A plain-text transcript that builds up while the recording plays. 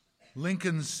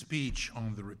Lincoln's speech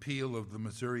on the repeal of the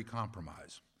Missouri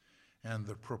Compromise and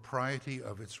the propriety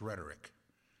of its rhetoric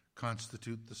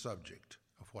constitute the subject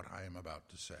of what I am about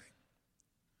to say.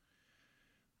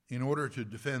 In order to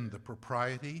defend the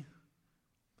propriety,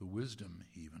 the wisdom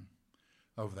even,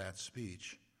 of that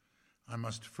speech, I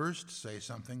must first say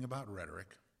something about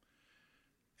rhetoric,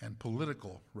 and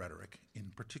political rhetoric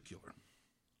in particular.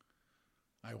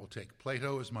 I will take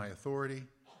Plato as my authority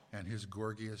and his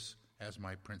Gorgias as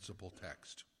my principal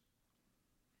text.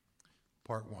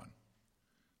 Part 1,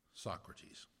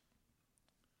 Socrates.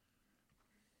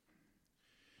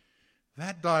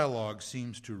 That dialogue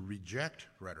seems to reject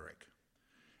rhetoric,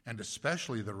 and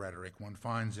especially the rhetoric one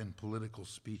finds in political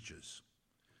speeches.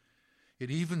 It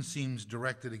even seems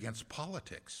directed against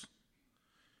politics,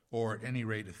 or at any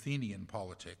rate Athenian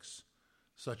politics,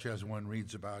 such as one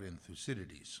reads about in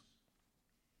Thucydides.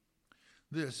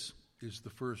 This is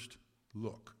the first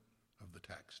look of the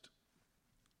text.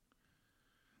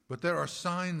 But there are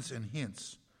signs and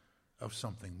hints of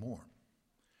something more,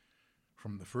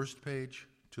 from the first page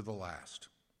to the last.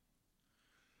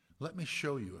 Let me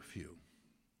show you a few,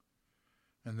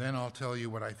 and then I'll tell you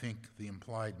what I think the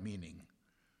implied meaning,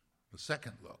 the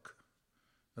second look,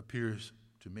 appears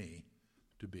to me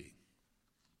to be.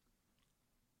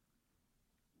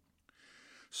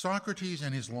 Socrates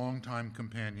and his longtime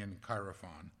companion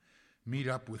Chaerephon meet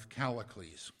up with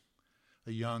Callicles,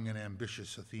 a young and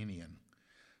ambitious Athenian,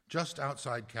 just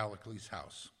outside Callicles'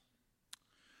 house.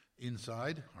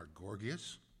 Inside are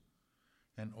Gorgias,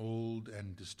 an old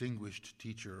and distinguished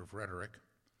teacher of rhetoric,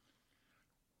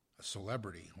 a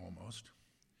celebrity almost,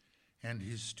 and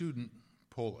his student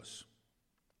Polus.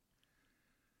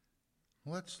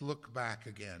 Let's look back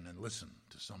again and listen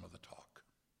to some of the talk.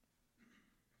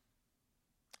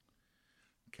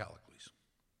 Callicles.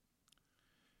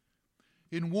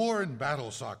 In war and battle,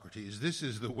 Socrates, this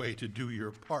is the way to do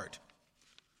your part.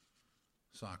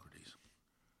 Socrates.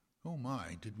 Oh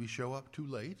my, did we show up too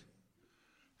late?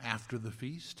 After the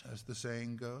feast, as the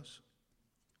saying goes?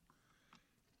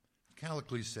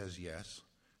 Callicles says yes,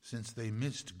 since they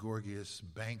missed Gorgias'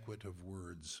 banquet of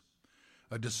words,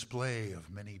 a display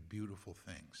of many beautiful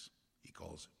things, he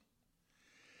calls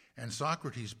it. And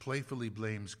Socrates playfully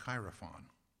blames Chaerephon.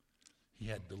 He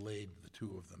had delayed the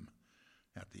two of them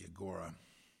at the agora.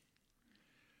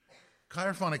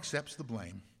 Chaerephon accepts the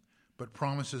blame, but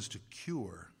promises to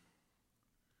cure,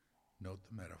 note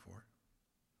the metaphor,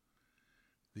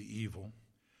 the evil,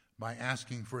 by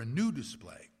asking for a new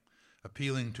display,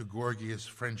 appealing to Gorgias'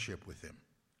 friendship with him.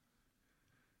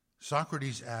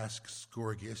 Socrates asks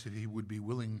Gorgias if he would be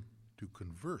willing to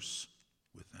converse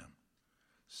with them,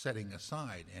 setting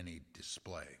aside any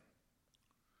display.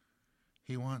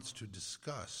 He wants to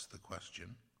discuss the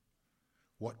question,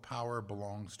 what power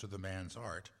belongs to the man's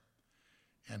art,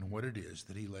 and what it is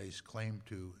that he lays claim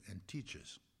to and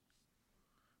teaches.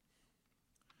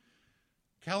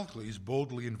 Callicles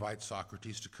boldly invites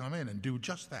Socrates to come in and do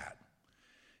just that,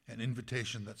 an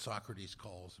invitation that Socrates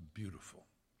calls beautiful.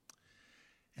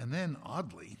 And then,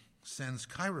 oddly, sends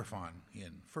Chaerephon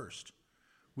in first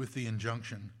with the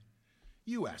injunction,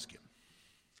 you ask him.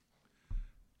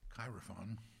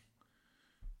 Chaerephon,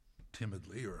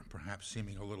 timidly or perhaps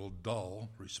seeming a little dull,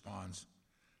 responds,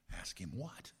 ask him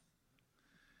what?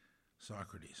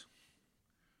 Socrates,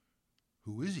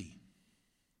 who is he?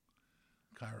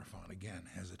 Chaerephon, again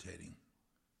hesitating.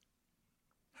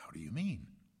 How do you mean?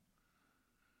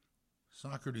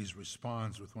 Socrates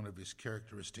responds with one of his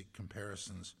characteristic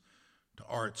comparisons to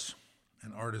arts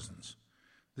and artisans,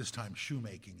 this time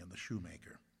shoemaking and the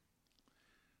shoemaker.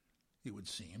 It would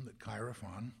seem that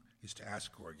Chaerephon is to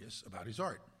ask Gorgias about his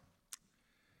art.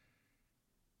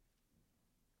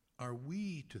 Are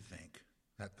we to think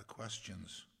that the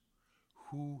questions,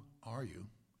 who are you,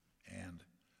 and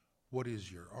what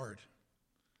is your art,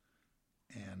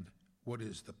 and what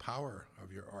is the power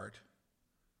of your art,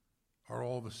 are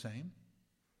all the same?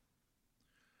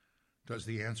 Does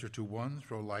the answer to one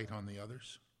throw light on the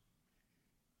others?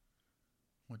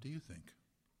 What do you think?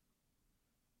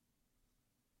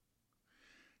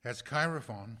 As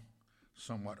Chaerephon,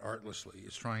 somewhat artlessly,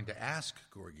 is trying to ask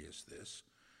Gorgias this,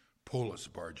 Polus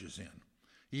barges in,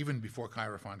 even before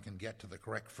Chaerephon can get to the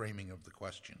correct framing of the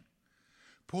question.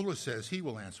 Polus says he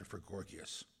will answer for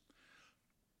Gorgias,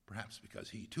 perhaps because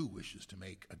he too wishes to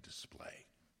make a display.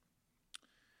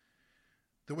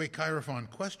 The way Chaerephon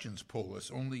questions Polus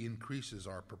only increases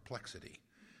our perplexity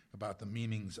about the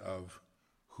meanings of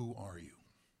who are you.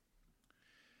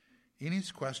 In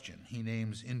his question, he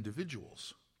names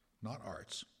individuals, not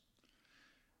arts,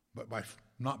 but by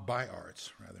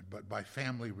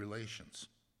family relations.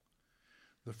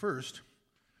 The first,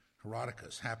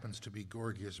 Herodicus happens to be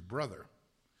Gorgias' brother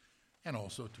and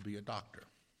also to be a doctor.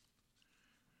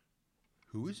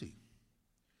 Who is he?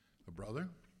 A brother?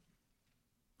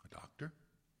 A doctor?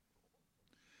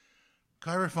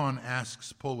 Chaerephon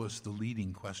asks Polus the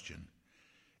leading question.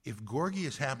 If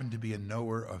Gorgias happened to be a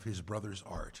knower of his brother's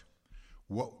art,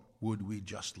 what would we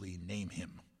justly name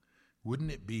him?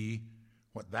 Wouldn't it be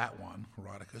what that one,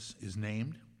 Herodicus, is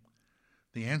named?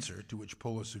 The answer, to which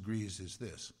Polus agrees, is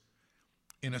this.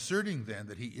 In asserting, then,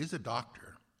 that he is a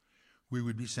doctor, we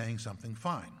would be saying something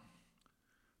fine.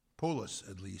 Polus,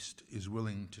 at least, is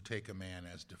willing to take a man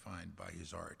as defined by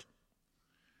his art.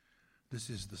 This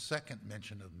is the second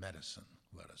mention of medicine,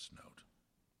 let us note.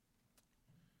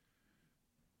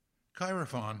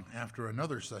 Chaerephon, after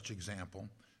another such example,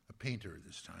 a painter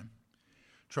this time,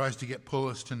 tries to get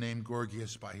Polus to name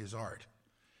Gorgias by his art.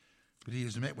 But he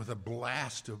is met with a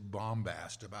blast of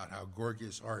bombast about how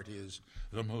Gorgias' art is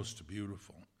the most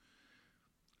beautiful.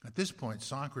 At this point,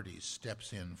 Socrates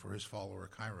steps in for his follower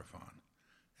Chaerephon,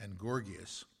 and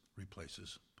Gorgias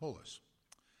replaces Polus.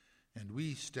 And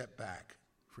we step back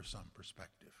for some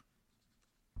perspective.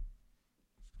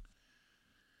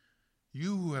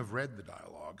 You who have read the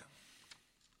dialogue,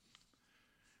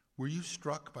 were you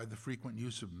struck by the frequent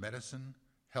use of medicine,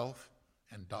 health,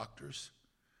 and doctors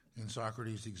in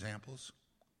Socrates' examples?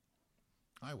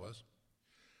 I was.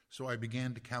 So I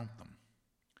began to count them.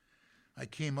 I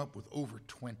came up with over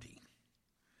 20.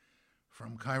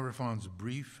 From Chaerephon's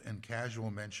brief and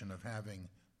casual mention of having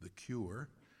the cure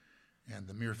and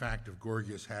the mere fact of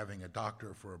Gorgias having a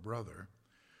doctor for a brother,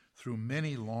 through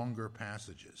many longer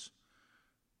passages,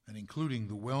 and including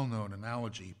the well-known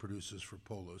analogy he produces for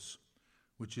Polus,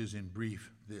 which is in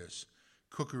brief this: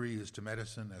 cookery is to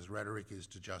medicine as rhetoric is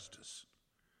to justice.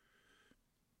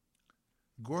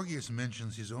 Gorgias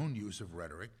mentions his own use of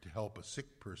rhetoric to help a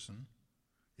sick person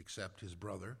accept his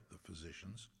brother, the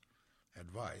physician's,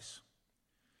 advice.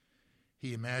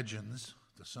 He imagines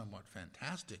the somewhat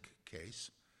fantastic case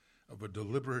of a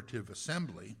deliberative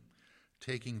assembly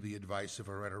taking the advice of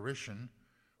a rhetorician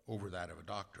over that of a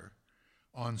doctor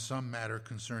on some matter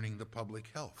concerning the public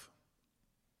health.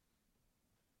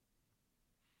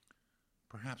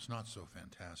 Perhaps not so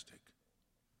fantastic.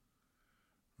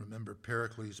 Remember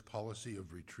Pericles' policy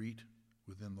of retreat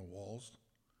within the walls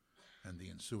and the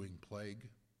ensuing plague?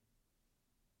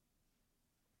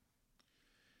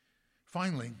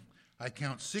 Finally, I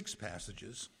count 6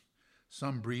 passages,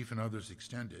 some brief and others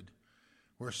extended,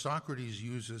 where Socrates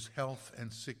uses health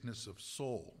and sickness of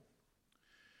soul,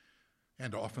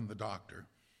 and often the doctor,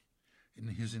 in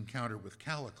his encounter with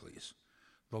Callicles,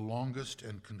 the longest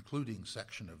and concluding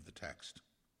section of the text.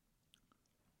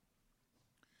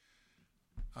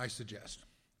 I suggest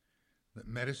that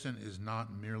medicine is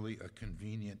not merely a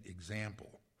convenient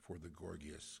example for the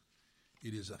Gorgias.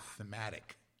 It is a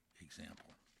thematic example.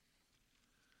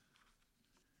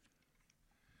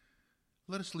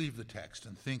 Let us leave the text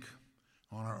and think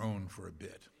on our own for a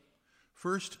bit.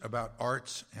 First, about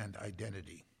arts and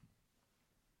identity.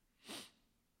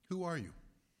 Who are you?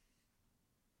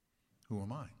 Who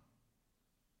am I?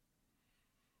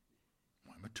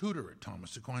 I'm a tutor at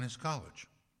Thomas Aquinas College.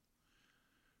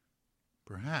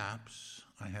 Perhaps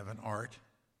I have an art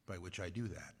by which I do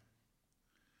that.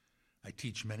 I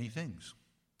teach many things,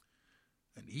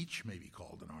 and each may be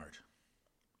called an art.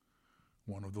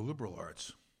 One of the liberal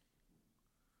arts.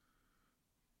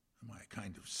 Am I a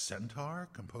kind of centaur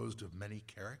composed of many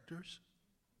characters?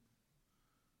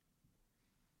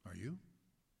 Are you?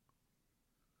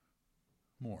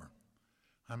 More.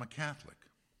 I'm a Catholic,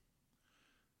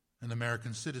 an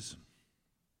American citizen,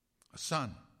 a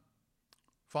son,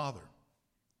 father,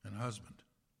 and husband.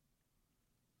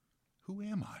 Who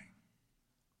am I?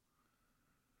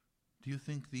 Do you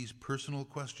think these personal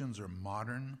questions are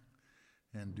modern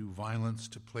and do violence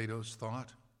to Plato's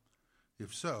thought?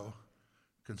 If so,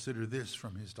 consider this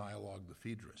from his dialogue, The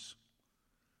Phaedrus.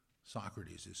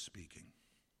 Socrates is speaking.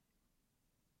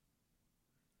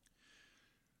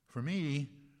 For me,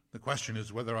 the question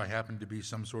is whether I happen to be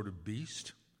some sort of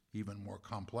beast, even more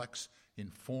complex in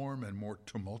form and more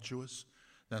tumultuous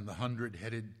than the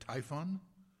 100-headed Typhon,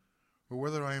 or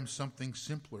whether I am something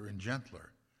simpler and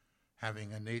gentler,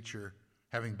 having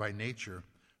by nature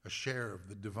a share of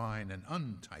the divine and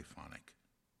untyphonic.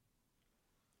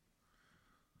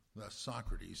 Thus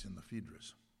Socrates in the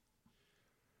Phaedrus.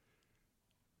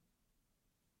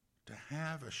 To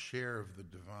have a share of the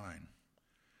divine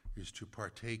is to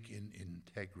partake in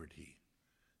integrity,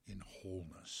 in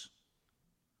wholeness.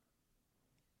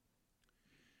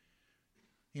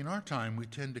 In our time, we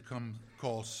tend to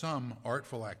call some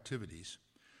artful activities,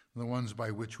 the ones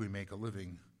by which we make a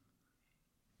living,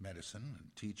 medicine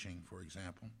and teaching, for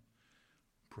example,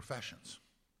 professions,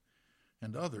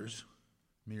 and others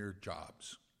mere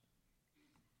jobs.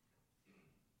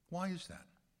 Why is that?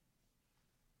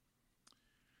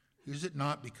 Is it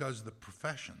not because the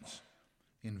professions,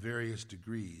 in various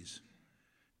degrees,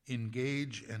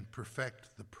 engage and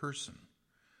perfect the person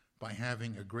by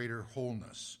having a greater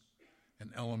wholeness,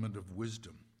 an element of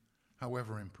wisdom,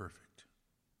 however imperfect?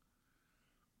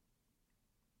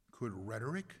 Could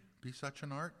rhetoric be such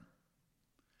an art?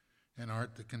 An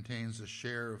art that contains a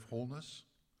share of wholeness,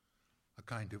 a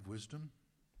kind of wisdom?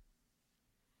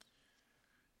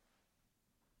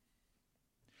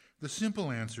 The simple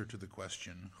answer to the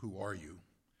question, who are you,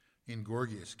 in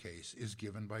Gorgias' case, is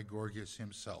given by Gorgias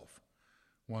himself,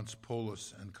 once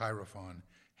Polus and Chaerephon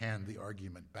hand the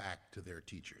argument back to their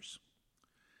teachers.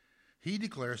 He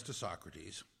declares to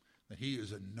Socrates that he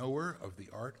is a knower of the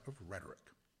art of rhetoric,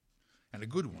 and a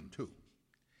good one, too.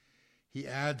 He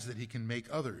adds that he can make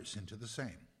others into the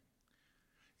same.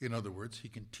 In other words, he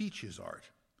can teach his art,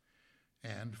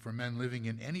 and for men living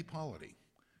in any polity,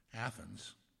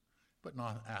 Athens, but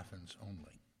not Athens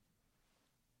only.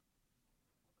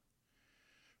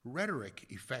 Rhetoric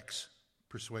effects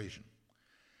persuasion,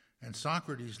 and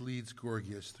Socrates leads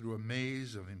Gorgias through a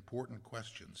maze of important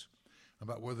questions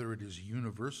about whether it is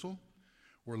universal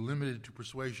or limited to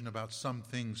persuasion about some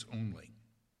things only.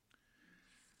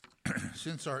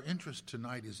 Since our interest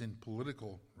tonight is in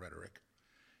political rhetoric,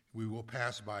 we will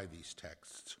pass by these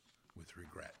texts with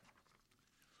regret.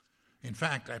 In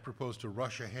fact, I propose to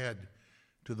rush ahead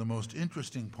to the most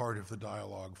interesting part of the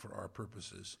dialogue for our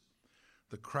purposes,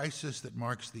 the crisis that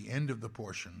marks the end of the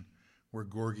portion where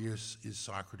Gorgias is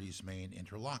Socrates' main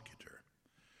interlocutor,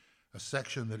 a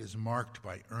section that is marked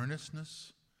by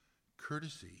earnestness,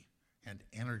 courtesy, and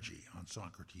energy on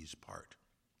Socrates' part.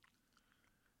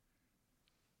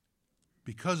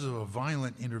 Because of a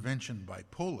violent intervention by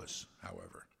Polus,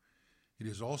 however, it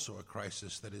is also a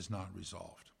crisis that is not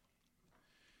resolved.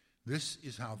 This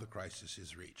is how the crisis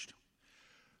is reached.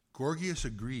 Gorgias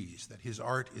agrees that his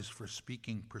art is for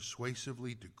speaking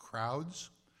persuasively to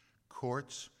crowds,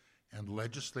 courts, and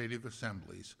legislative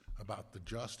assemblies about the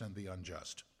just and the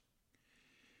unjust.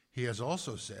 He has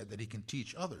also said that he can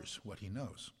teach others what he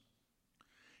knows,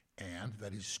 and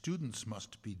that his students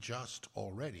must be just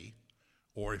already,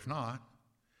 or if not,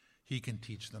 he can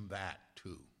teach them that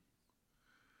too.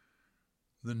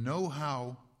 The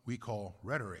know-how we call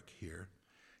rhetoric here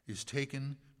is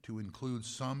taken to include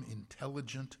some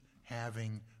intelligent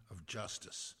having of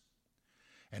justice,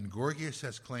 and Gorgias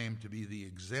has claimed to be the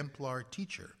exemplar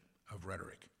teacher of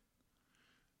rhetoric.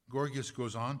 Gorgias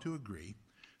goes on to agree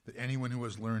that anyone who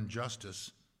has learned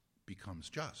justice becomes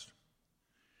just.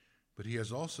 But he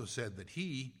has also said that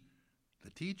he, the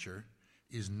teacher,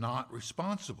 is not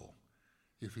responsible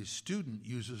if his student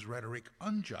uses rhetoric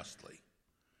unjustly,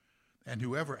 and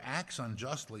whoever acts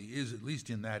unjustly is, at least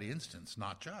in that instance,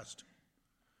 not just.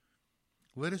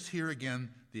 Let us hear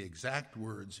again the exact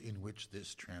words in which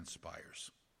this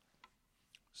transpires.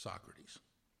 Socrates.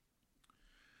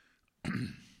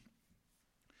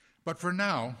 But for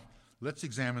now, let's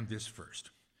examine this first.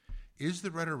 Is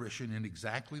the rhetorician in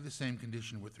exactly the same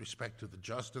condition with respect to the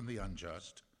just and the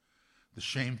unjust, the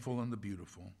shameful and the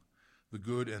beautiful, the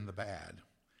good and the bad,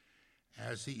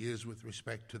 as he is with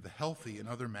respect to the healthy and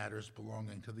other matters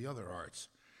belonging to the other arts,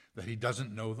 that he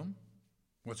doesn't know them,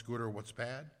 what's good or what's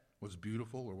bad, what's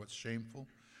beautiful or what's shameful,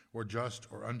 or just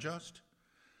or unjust,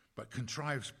 but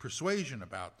contrives persuasion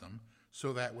about them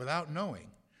so that without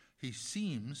knowing, he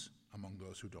seems, among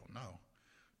those who don't know,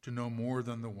 to know more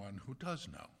than the one who does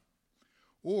know?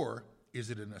 Or is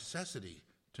it a necessity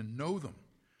to know them?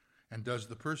 And does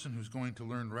the person who's going to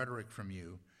learn rhetoric from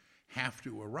you have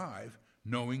to arrive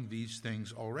knowing these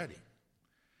things already?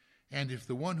 And if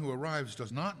the one who arrives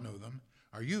does not know them,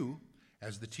 are you,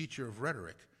 as the teacher of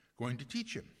rhetoric, going to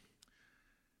teach him?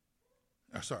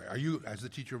 Are you, as the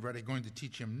teacher of rhetoric, going to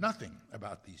teach him nothing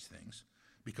about these things,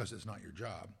 because it's not your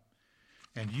job,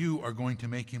 and you are going to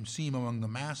make him seem among the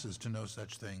masses to know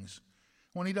such things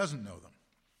when he doesn't know them,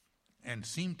 and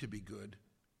seem to be good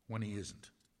when he isn't?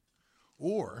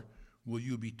 Or will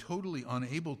you be totally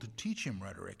unable to teach him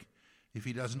rhetoric if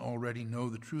he doesn't already know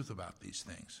the truth about these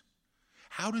things?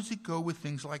 How does it go with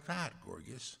things like that,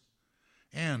 Gorgias?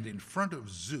 And in front of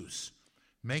Zeus,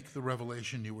 make the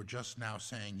revelation you were just now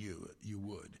saying you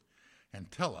would, and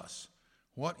tell us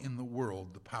what in the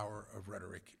world the power of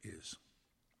rhetoric is.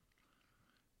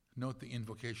 Note the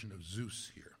invocation of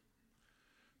Zeus here,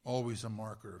 always a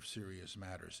marker of serious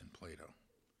matters in Plato.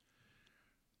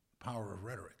 The power of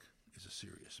rhetoric is a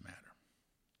serious matter.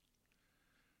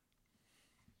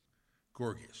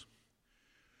 Gorgias.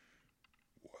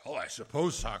 Well, I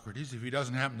suppose, Socrates, if he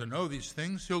doesn't happen to know these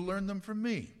things, he'll learn them from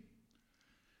me.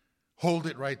 Hold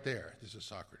it right there, this is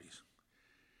Socrates,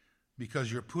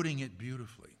 because you're putting it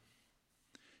beautifully.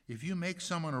 If you make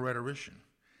someone a rhetorician,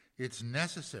 it's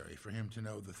necessary for him to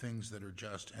know the things that are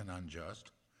just and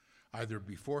unjust, either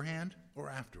beforehand or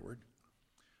afterward,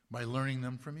 by learning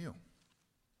them from you.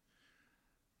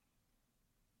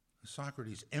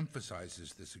 Socrates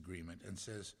emphasizes this agreement and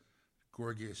says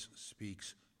Gorgias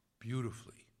speaks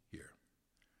beautifully here.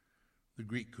 The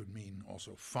Greek could mean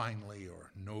also finely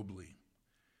or nobly.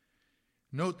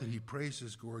 Note that he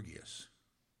praises Gorgias.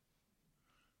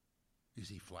 Is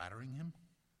he flattering him?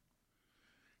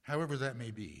 However that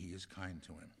may be, he is kind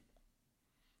to him.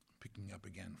 Picking up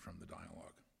again from the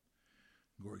dialogue,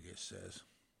 Gorgias says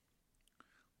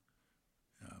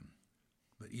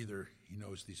that either he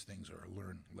knows these things or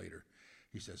learn later.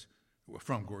 He says,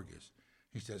 from Gorgias,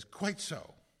 he says, quite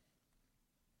so.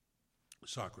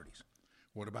 Socrates,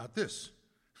 what about this?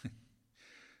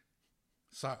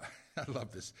 I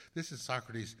love this. This is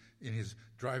Socrates in his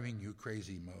driving you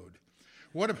crazy mode.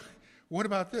 What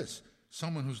about this?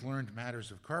 Someone who's learned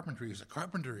matters of carpentry is a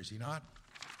carpenter, is he not?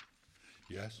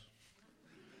 Yes.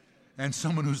 And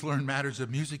someone who's learned matters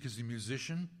of music is a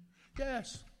musician?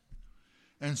 Yes.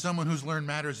 And someone who's learned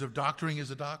matters of doctoring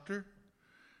is a doctor?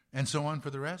 And so on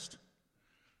for the rest?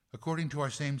 According to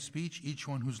our same speech, each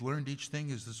one who's learned each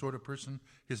thing is the sort of person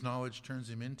his knowledge turns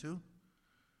him into.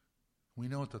 We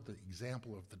note that the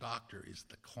example of the doctor is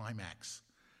the climax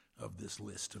of this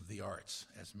list of the arts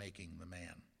as making the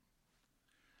man.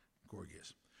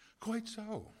 Gorgias, quite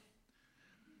so.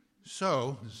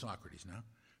 So, this is Socrates now,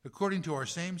 according to our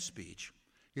same speech,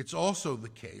 it's also the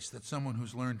case that someone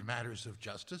who's learned matters of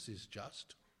justice is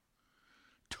just.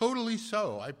 Totally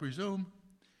so, I presume.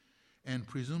 And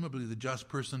presumably the just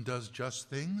person does just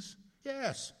things?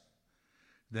 Yes.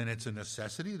 Then it's a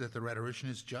necessity that the rhetorician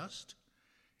is just,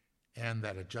 and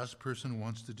that a just person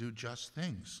wants to do just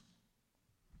things.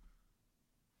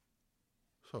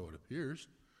 So it appears.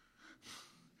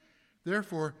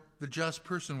 Therefore, the just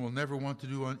person will never want to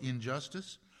do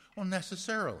injustice? Well,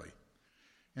 necessarily.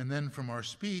 And then from our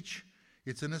speech,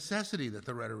 it's a necessity that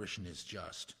the rhetorician is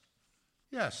just.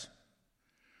 Yes.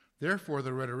 Therefore,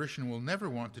 the rhetorician will never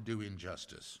want to do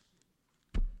injustice.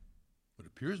 It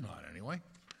appears not, anyway.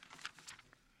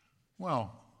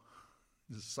 Well,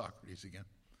 this is Socrates again.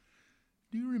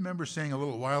 Do you remember saying a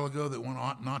little while ago that one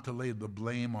ought not to lay the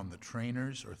blame on the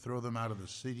trainers or throw them out of the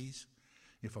cities?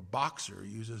 If a boxer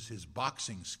uses his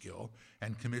boxing skill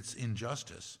and commits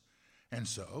injustice, and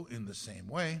so, in the same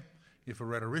way, if a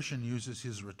rhetorician uses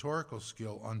his rhetorical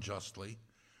skill unjustly,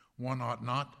 one ought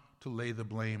not to lay the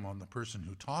blame on the person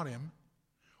who taught him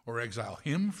or exile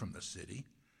him from the city,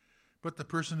 but the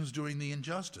person who's doing the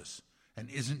injustice and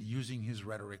isn't using his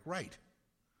rhetoric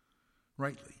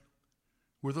rightly.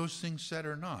 Were those things said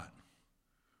or not?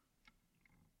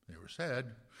 They were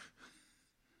said.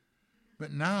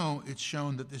 But now it's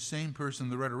shown that this same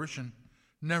person, the rhetorician,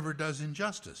 never does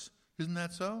injustice. Isn't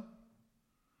that so?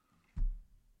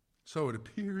 So it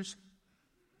appears.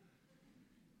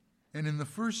 And in the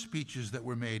first speeches that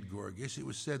were made, Gorgias, it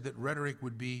was said that rhetoric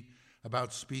would be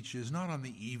about speeches not on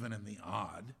the even and the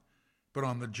odd, but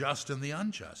on the just and the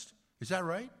unjust. Is that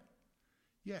right?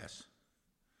 Yes.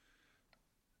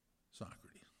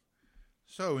 Socrates.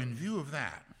 So in view of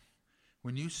that,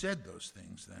 when you said those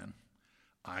things then,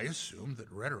 I assumed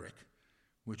that rhetoric,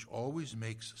 which always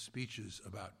makes speeches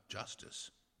about justice,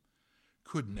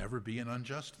 could never be an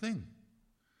unjust thing.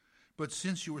 But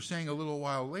since you were saying a little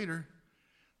while later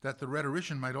that the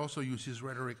rhetorician might also use his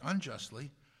rhetoric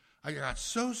unjustly, I got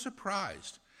so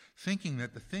surprised, thinking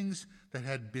that the things that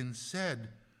had been said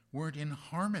weren't in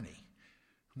harmony,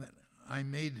 that I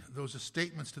made those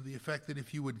statements to the effect that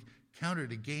if you would count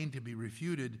it again to be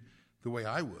refuted the way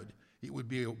I would, it would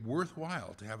be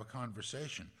worthwhile to have a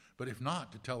conversation, but if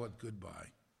not, to tell it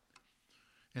goodbye.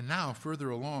 And now,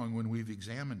 further along, when we've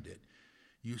examined it,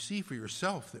 you see for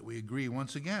yourself that we agree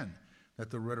once again that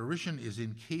the rhetorician is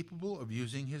incapable of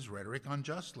using his rhetoric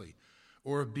unjustly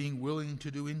or of being willing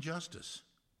to do injustice.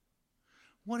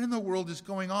 What in the world is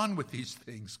going on with these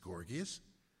things, Gorgias?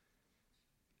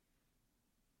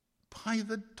 By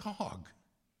the dog.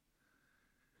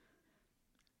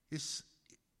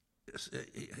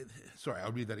 Sorry,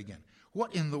 I'll read that again.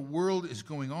 What in the world is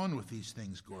going on with these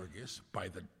things, Gorgias, by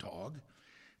the dog,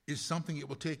 is something it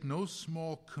will take no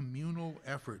small communal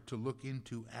effort to look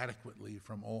into adequately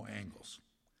from all angles.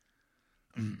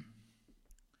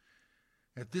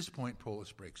 At this point,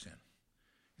 Polus breaks in,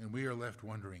 and we are left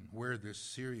wondering where this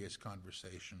serious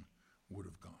conversation would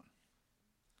have gone.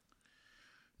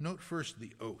 Note first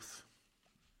the oath.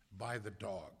 by the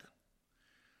dog,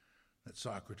 that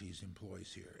Socrates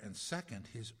employs here. And second,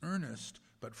 his earnest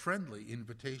but friendly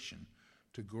invitation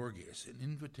to Gorgias, an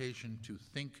invitation to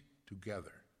think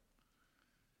together.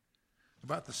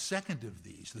 About the second of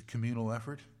these, the communal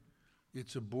effort,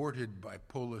 it's aborted by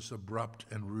Polus' abrupt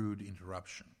and rude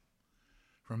interruption.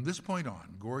 From this point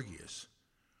on, Gorgias,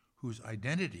 whose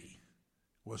identity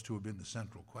was to have been the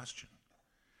central question,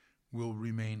 will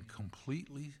remain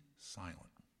completely silent,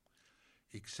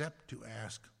 except to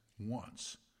ask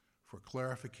once for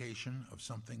clarification of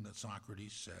something that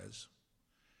Socrates says,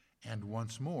 and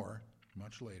once more,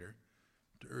 much later,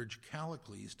 to urge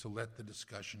Callicles to let the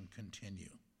discussion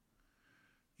continue.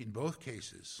 In both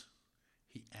cases,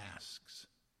 he asks.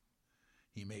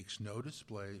 He makes no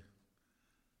display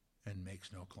and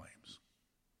makes no claims.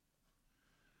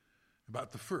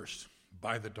 About the first,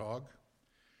 by the dog,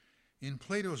 in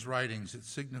Plato's writings it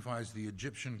signifies the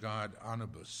Egyptian god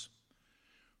Anubis,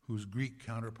 whose Greek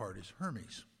counterpart is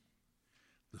Hermes,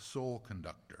 the soul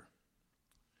conductor.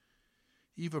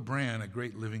 Eva Brann, a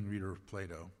great living reader of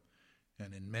Plato,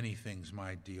 and in many things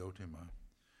my Diotima,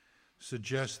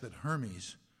 suggests that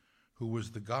Hermes, who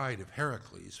was the guide of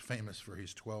Heracles, famous for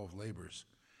his 12 labors,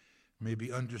 may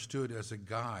be understood as a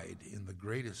guide in the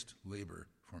greatest labor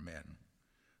for men,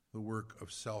 the work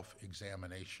of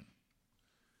self-examination.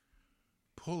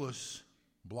 Polus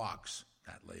blocks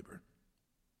that labor.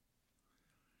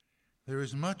 There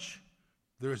is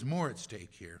more at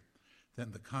stake here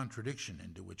than the contradiction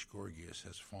into which Gorgias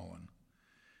has fallen,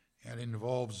 and it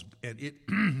involves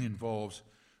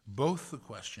both the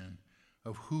question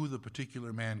of who the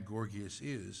particular man Gorgias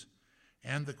is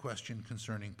and the question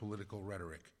concerning political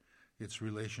rhetoric, its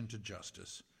relation to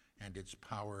justice, and its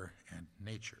power and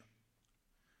nature.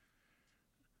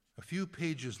 A few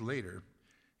pages later,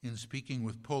 in speaking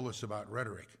with Polus about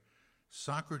rhetoric,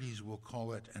 Socrates will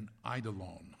call it an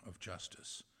eidolon of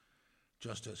justice,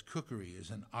 just as cookery is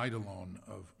an eidolon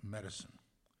of medicine.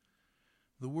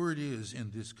 The word is,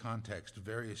 in this context,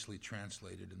 variously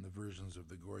translated in the versions of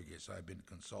the Gorgias I've been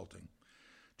consulting,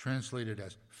 translated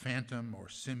as phantom or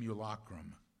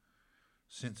simulacrum,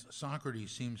 since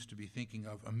Socrates seems to be thinking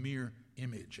of a mere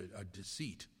image, a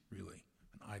deceit, really.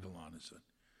 An eidolon is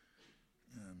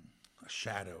a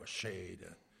shadow, a shade,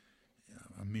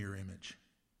 a mere image.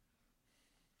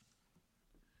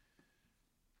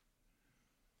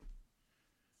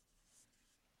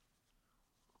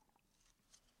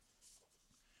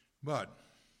 But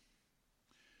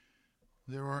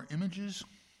there are images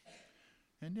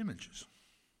and images.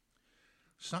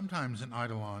 Sometimes an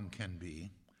eidolon can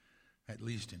be, at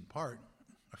least in part,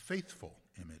 a faithful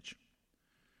image.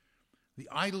 The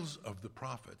idols of the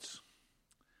prophets,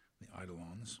 the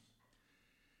eidolons,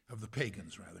 of the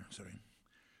pagans rather,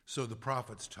 so the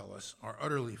prophets tell us, are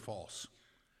utterly false.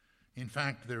 In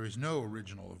fact, there is no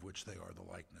original of which they are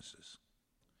the likenesses.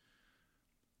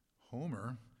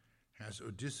 Homer has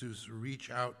Odysseus reach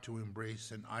out to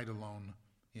embrace an eidolon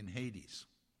in Hades,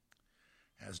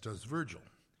 as does Virgil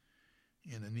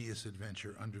in Aeneas'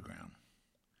 adventure Underground.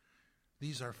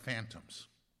 These are phantoms,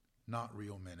 not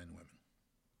real men and women.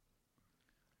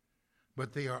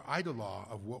 But they are idola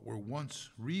of what were once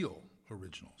real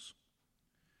originals.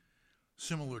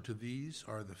 Similar to these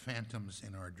are the phantoms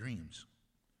in our dreams.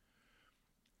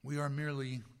 We are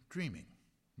merely dreaming,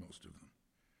 most of them.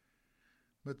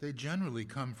 But they generally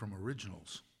come from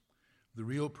originals, the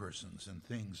real persons and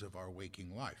things of our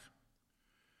waking life.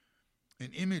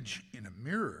 An image in a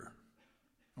mirror,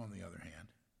 on the other hand,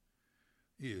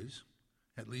 is,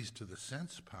 at least to the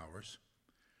sense powers,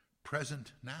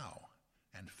 present now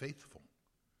and faithful.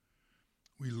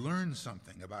 We learn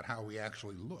something about how we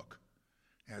actually look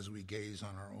as we gaze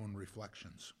on our own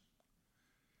reflections.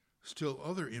 Still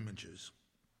other images,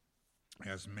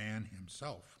 as man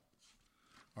himself,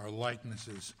 are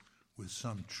likenesses with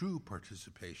some true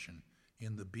participation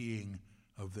in the being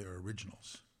of their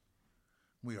originals.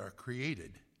 We are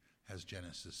created, as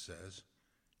Genesis says,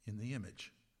 in the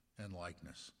image and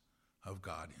likeness of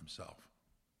God himself.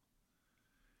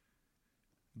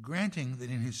 Granting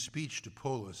that in his speech to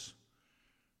Polus,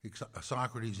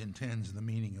 Socrates intends the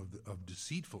meaning of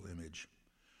deceitful image,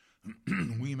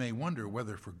 we may wonder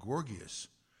whether for Gorgias,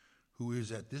 who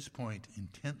is at this point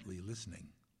intently listening,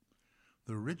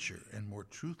 the richer and more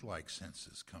truth-like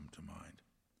senses come to mind.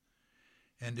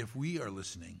 And if we are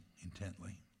listening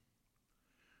intently,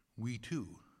 we too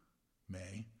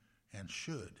may and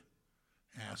should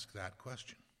ask that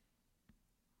question.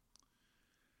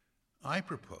 I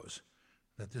propose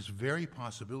that this very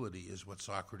possibility is what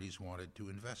Socrates wanted to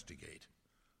investigate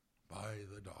by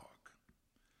the dog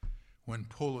when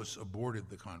Polus aborted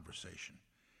the conversation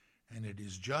And it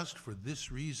is just for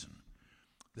this reason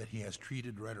that he has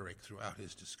treated rhetoric throughout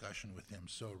his discussion with him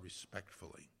so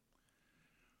respectfully.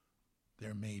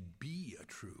 There may be a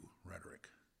true rhetoric,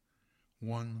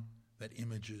 one that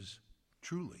images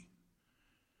truly,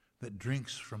 that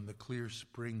drinks from the clear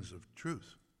springs of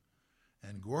truth.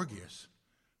 And Gorgias,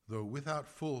 though without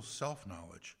full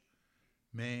self-knowledge,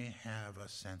 may have a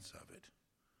sense of it,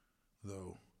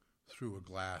 though through a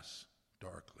glass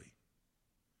darkly.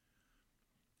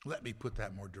 Let me put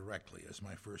that more directly as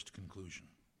my first conclusion.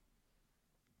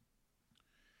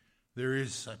 There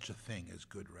is such a thing as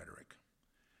good rhetoric.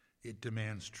 It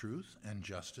demands truth and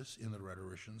justice in the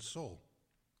rhetorician's soul.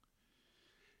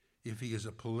 If he is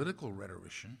a political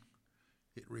rhetorician,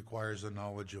 it requires a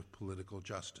knowledge of political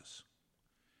justice.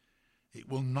 It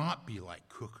will not be like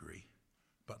cookery,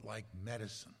 but like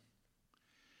medicine.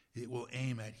 It will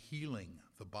aim at healing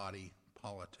the body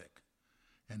politic,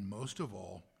 and most of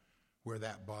all, where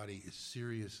that body is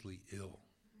seriously ill.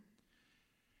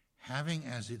 Having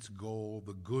as its goal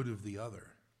the good of the other,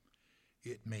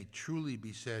 it may truly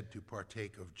be said to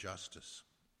partake of justice.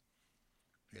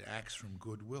 It acts from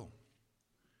goodwill,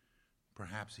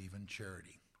 perhaps even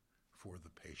charity for the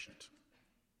patient.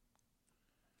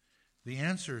 The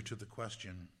answer to the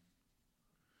question,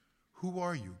 who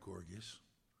are you, Gorgias?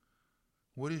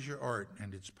 What is your art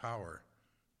and its power?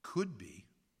 Could be,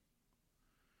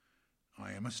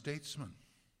 I am a statesman,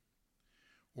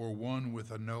 or one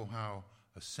with a know-how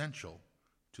essential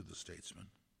to the statesman.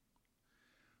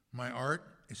 My art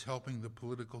is helping the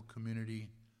political community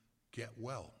get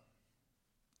well,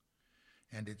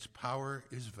 and its power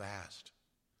is vast,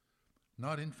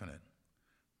 not infinite,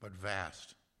 but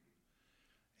vast.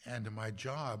 And my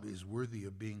job is worthy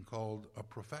of being called a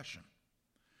profession,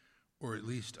 or at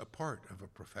least a part of a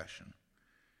profession,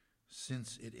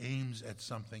 since it aims at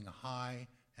something high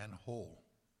and whole,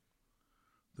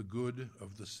 the good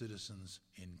of the citizens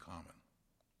in common.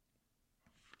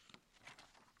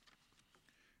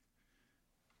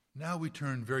 Now we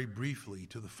turn very briefly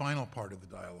to the final part of the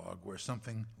dialogue, where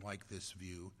something like this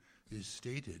view is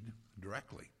stated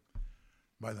directly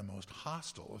by the most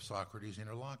hostile of Socrates'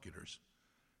 interlocutors,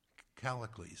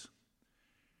 Callicles,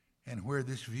 and where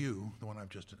this view, the one I've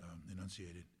just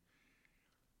enunciated,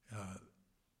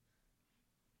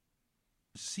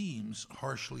 seems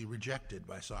harshly rejected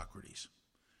by Socrates.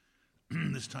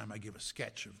 This time I give a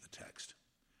sketch of the text.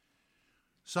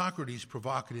 Socrates,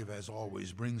 provocative as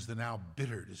always, brings the now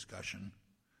bitter discussion,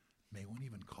 may one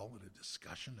even call it a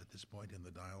discussion at this point in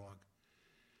the dialogue,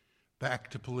 back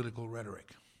to political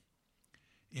rhetoric.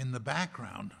 In the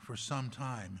background for some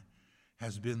time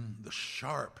has been the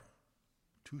sharp,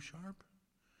 too sharp,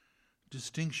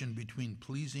 distinction between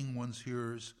pleasing one's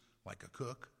hearers like a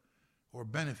cook or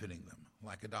benefiting them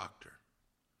like a doctor.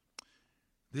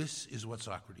 This is what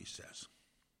Socrates says.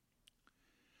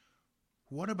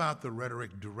 What about the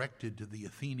rhetoric directed to the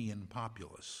Athenian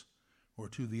populace or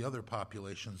to the other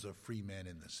populations of free men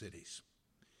in the cities?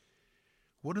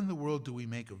 What in the world do we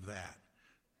make of that?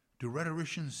 Do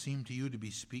rhetoricians seem to you to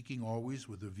be speaking always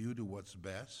with a view to what's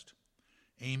best,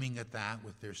 aiming at that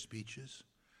with their speeches,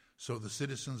 so the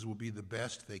citizens will be the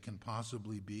best they can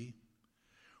possibly be?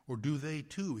 Or do they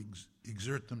too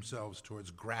exert themselves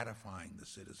towards gratifying the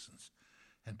citizens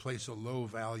and place a low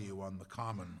value on the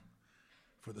common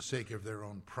for the sake of their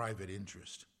own private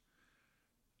interest,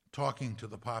 talking to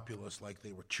the populace like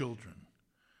they were children,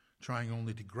 trying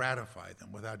only to gratify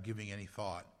them without giving any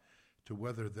thought to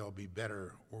whether they'll be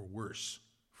better or worse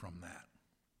from that?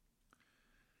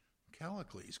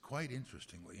 Callicles, quite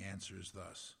interestingly, answers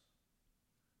thus.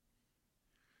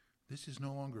 This is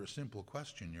no longer a simple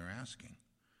question you're asking,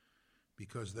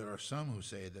 because there are some who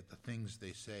say that the things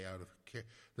they say out of care,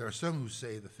 there are some who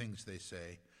say the things they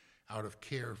say out of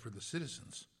care for the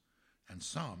citizens, and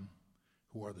some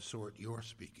who are the sort you're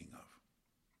speaking of.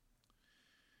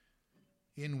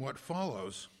 In what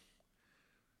follows,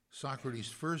 Socrates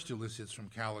first elicits from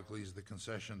Callicles the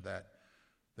concession that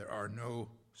there are no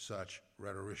such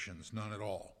rhetoricians, none at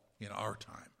all, in our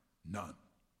time, none.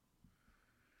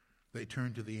 They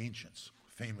turn to the ancients,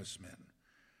 famous men,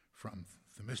 from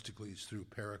Themistocles through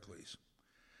Pericles,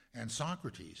 and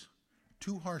Socrates,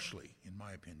 too harshly, in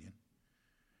my opinion,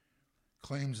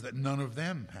 claims that none of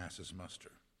them passes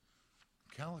muster.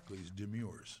 Callicles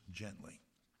demurs gently.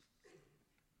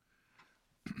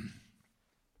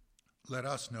 Let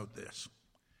us note this.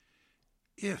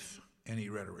 If any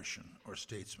rhetorician or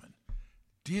statesman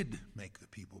did make the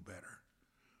people better,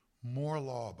 more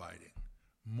law-abiding,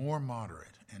 more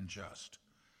moderate and just,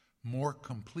 more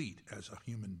complete as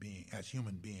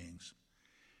human beings,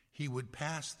 he would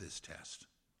pass this test.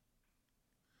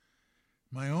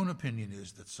 My own opinion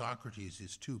is that Socrates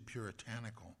is too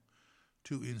puritanical,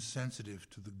 too insensitive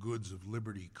to the goods of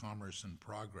liberty, commerce, and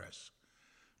progress,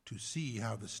 to see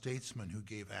how the statesman who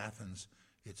gave Athens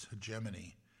its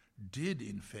hegemony did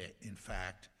in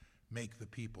fact make the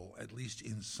people, at least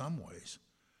in some ways,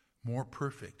 more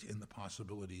perfect in the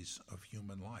possibilities of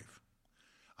human life.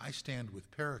 I stand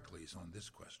with Pericles on this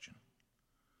question.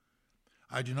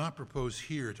 I do not propose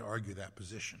here to argue that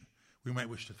position. We might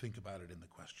wish to think about it in the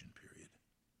question period.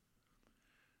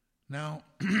 Now,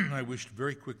 I wished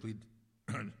very quickly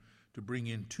to bring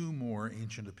in two more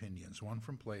ancient opinions, one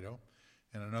from Plato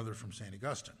and another from St.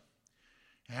 Augustine.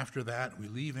 After that, we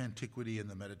leave antiquity in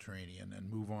the Mediterranean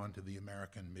and move on to the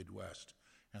American Midwest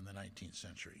and the 19th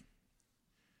century.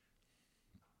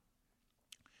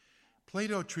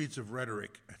 Plato treats of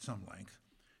rhetoric at some length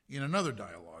in another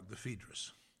dialogue, the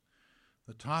Phaedrus.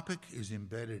 The topic is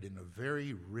embedded in a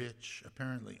very rich,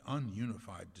 apparently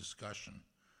ununified discussion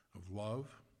of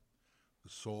love, the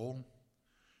soul,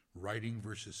 writing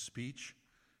versus speech,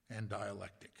 and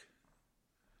dialectic.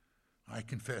 I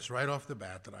confess right off the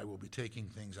bat that I will be taking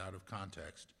things out of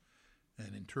context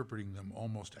and interpreting them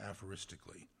almost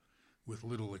aphoristically, with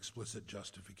little explicit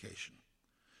justification.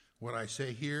 What I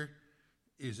say here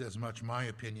is as much my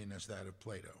opinion as that of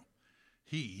Plato.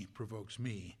 He provokes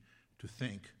me to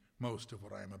think most of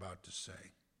what I am about to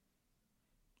say.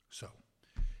 So,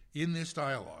 in this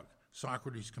dialogue,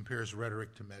 Socrates compares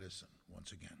rhetoric to medicine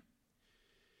once again.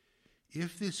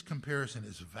 If this comparison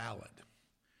is valid,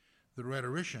 the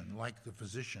rhetorician, like the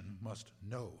physician, must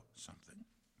know something.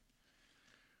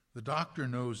 The doctor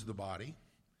knows the body,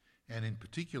 and in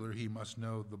particular, he must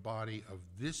know the body of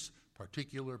this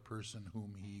particular person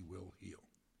whom he will heal.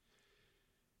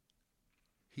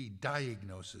 He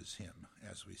diagnoses him,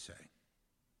 as we say.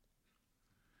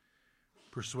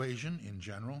 Persuasion, in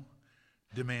general,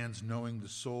 demands knowing the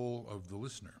soul of the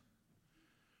listener.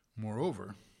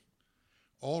 Moreover,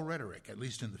 all rhetoric, at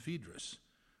least in the Phaedrus,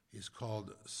 is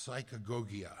called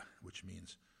psychagogia, which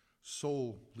means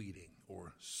soul leading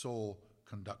or soul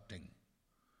conducting,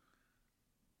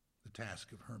 the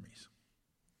task of Hermes.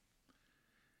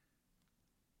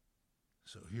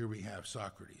 So here we have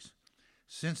Socrates.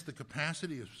 Since the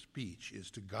capacity of speech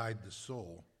is to guide the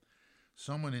soul,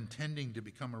 someone intending to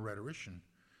become a rhetorician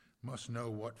must know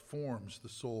what forms the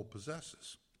soul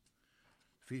possesses.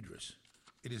 Phaedrus.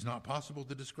 It is not possible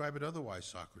to describe it otherwise,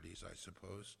 Socrates, I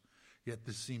suppose, yet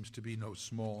this seems to be no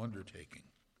small undertaking.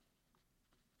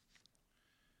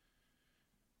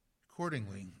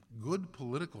 Accordingly, good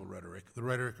political rhetoric, the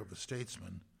rhetoric of the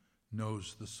statesman,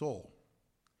 knows the soul.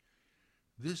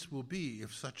 This will be,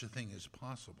 if such a thing is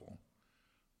possible,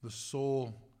 the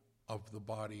soul of the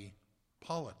body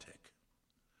politic.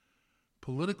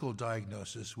 Political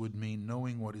diagnosis would mean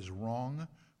knowing what is wrong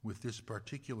with this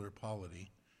particular polity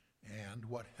and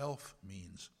what health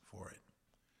means for it.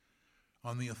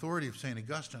 On the authority of St.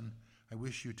 Augustine, I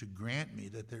wish you to grant me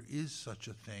that there is such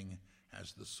a thing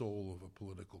as the soul of a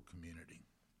political community.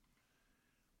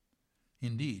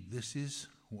 Indeed, this is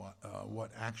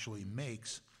what actually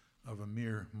makes of a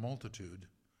mere multitude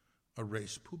a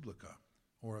res publica,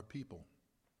 or a people.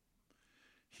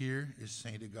 Here is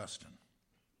St. Augustine.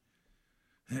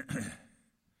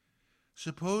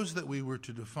 Suppose that we were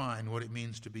to define what it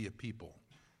means to be a people,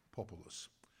 populus,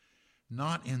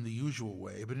 not in the usual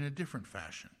way, but in a different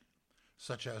fashion,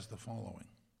 such as the following.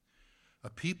 A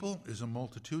people is a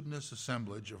multitudinous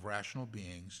assemblage of rational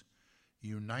beings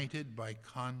united by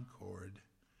concord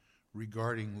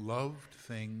regarding loved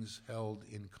things held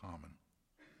in common.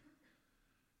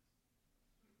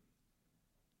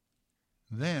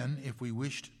 Then, if we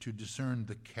wished to discern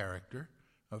the character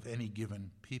of any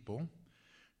given people,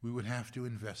 we would have to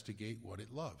investigate what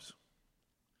it loves.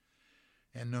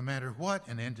 And no matter what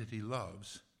an entity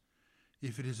loves,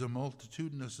 if it is a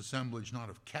multitudinous assemblage not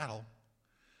of cattle,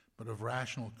 but of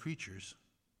rational creatures,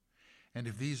 and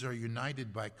if these are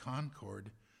united by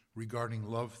concord regarding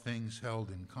love things held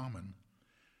in common,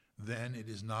 then it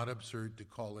is not absurd to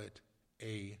call it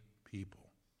a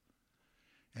people.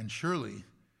 And surely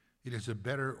it is a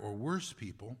better or worse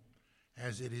people,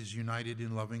 as it is united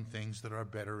in loving things that are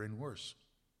better and worse.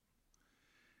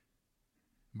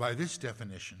 By this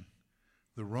definition,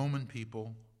 the Roman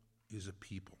people is a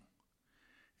people,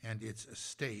 and its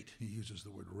estate, he uses the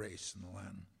word res in the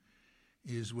Latin,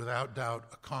 is without doubt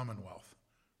a commonwealth,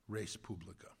 res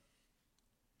publica.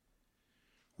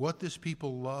 What this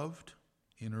people loved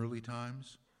in early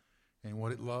times, and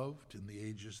what it loved in the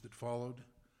ages that followed,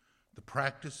 the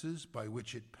practices by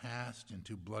which it passed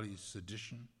into bloody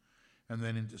sedition and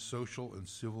then into social and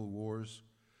civil wars,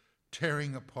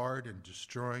 tearing apart and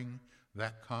destroying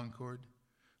that concord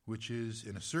which is,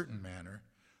 in a certain manner,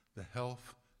 the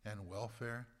health and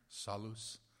welfare,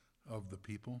 salus, of the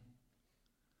people?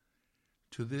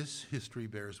 To this, history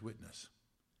bears witness.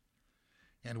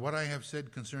 And what I have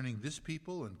said concerning this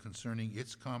people and concerning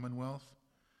its commonwealth,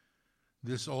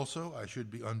 this also I should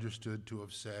be understood to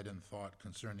have said and thought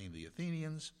concerning the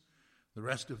Athenians, the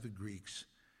rest of the Greeks,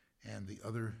 and the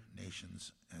other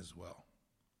nations as well.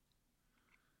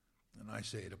 And I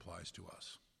say it applies to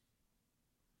us.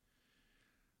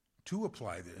 To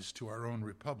apply this to our own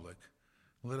republic,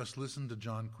 let us listen to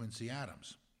John Quincy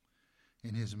Adams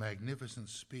in his magnificent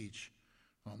speech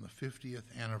on the 50th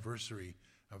anniversary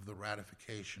of the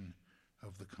ratification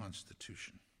of the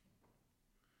Constitution.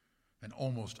 An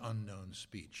almost unknown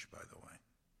speech, by the way.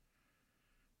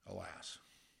 Alas.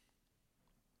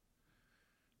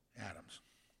 Adams.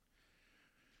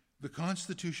 The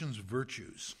Constitution's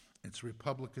virtues, its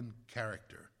republican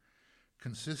character,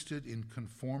 consisted in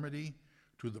conformity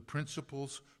to the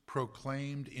principles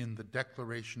proclaimed in the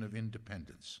Declaration of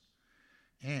Independence,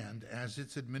 and as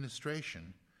its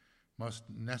administration must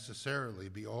necessarily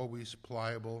be always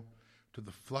pliable to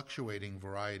the fluctuating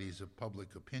varieties of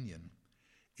public opinion,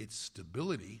 its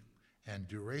stability and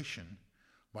duration,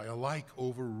 by alike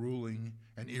overruling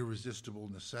an irresistible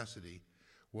necessity,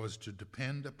 was to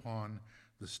depend upon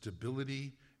the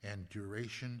stability and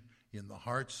duration in the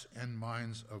hearts and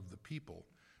minds of the people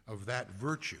of that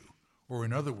virtue, or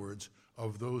in other words,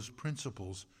 of those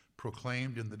principles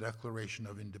proclaimed in the Declaration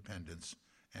of Independence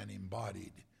and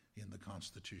embodied in the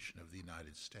Constitution of the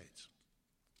United States.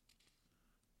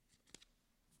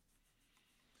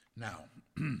 Now,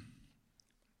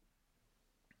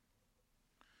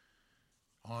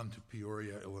 on to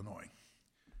Peoria, Illinois,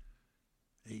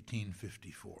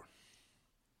 1854.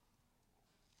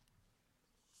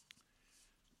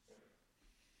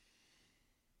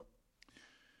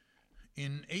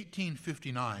 In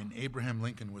 1859, Abraham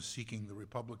Lincoln was seeking the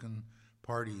Republican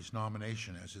Party's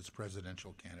nomination as its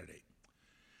presidential candidate.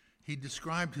 He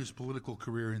described his political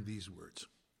career in these words: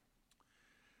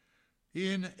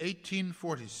 "In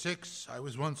 1846, I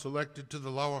was once elected to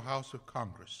the lower house of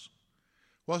Congress,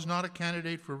 was not a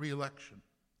candidate for re-election.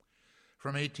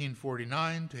 From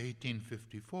 1849 to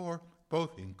 1854,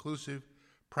 both inclusive,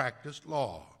 practiced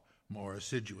law more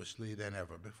assiduously than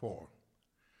ever before.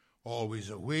 Always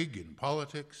a Whig in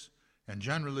politics, and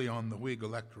generally on the Whig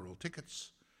electoral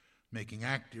tickets, making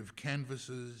active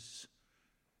canvasses.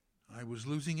 I was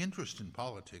losing interest in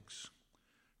politics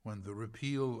when the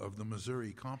repeal of the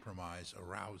Missouri Compromise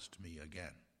aroused me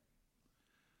again.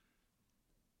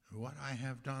 What I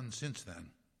have done since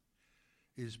then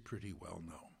is pretty well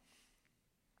known."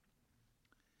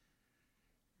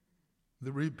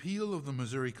 The repeal of the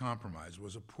Missouri Compromise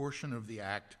was a portion of the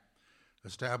act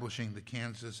establishing the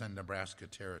Kansas and Nebraska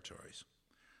territories.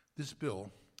 This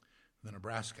bill, the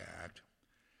Nebraska Act,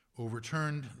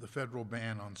 overturned the federal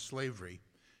ban on slavery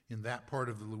in that part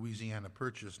of the Louisiana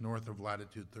Purchase north of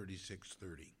latitude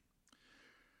 3630.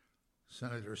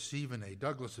 Senator Stephen A.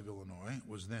 Douglas of Illinois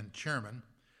was then chairman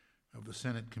of the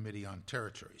Senate Committee on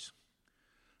Territories.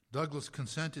 Douglas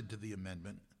consented to the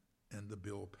amendment, and the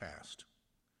bill passed.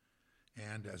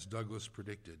 And as Douglas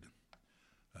predicted,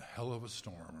 a hell of a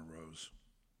storm arose.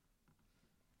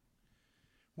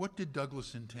 What did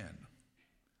Douglas intend?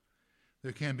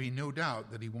 There can be no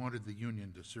doubt that he wanted the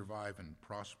Union to survive and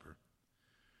prosper.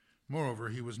 Moreover,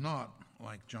 he was not,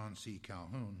 like John C.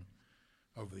 Calhoun,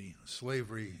 of the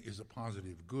slavery is a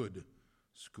positive good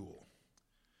school.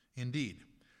 Indeed,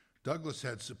 Douglas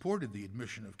had supported the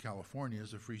admission of California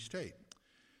as a free state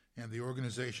and the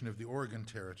organization of the Oregon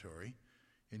Territory,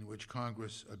 in which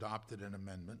Congress adopted an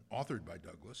amendment authored by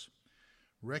Douglas,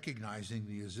 recognizing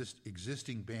the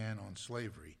existing ban on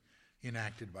slavery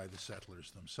enacted by the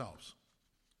settlers themselves.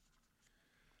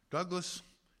 Douglas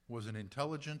was an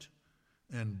intelligent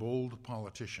and bold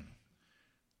politician,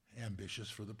 ambitious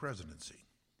for the presidency.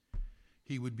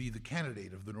 He would be the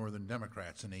candidate of the Northern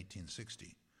Democrats in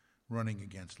 1860, running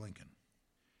against Lincoln.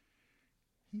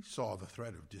 He saw the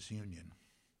threat of disunion,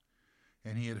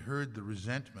 and he had heard the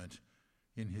resentment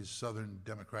in his Southern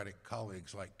Democratic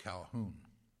colleagues like Calhoun.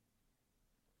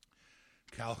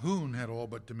 Calhoun had all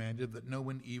but demanded that no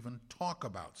one even talk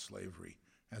about slavery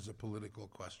as a political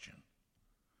question.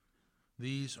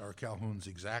 These are Calhoun's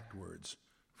exact words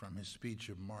from his speech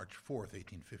of March 4th,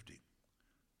 1850.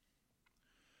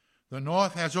 "The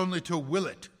North has only to will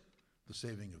it, the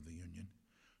saving of the Union,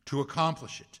 to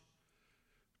accomplish it,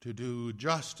 to do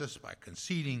justice by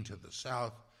conceding to the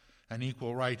South an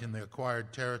equal right in the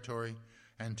acquired territory,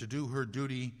 and to do her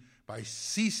duty by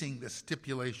ceasing the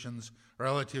stipulations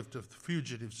relative to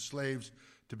fugitive slaves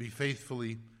to be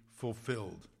faithfully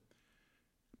fulfilled.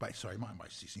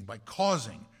 by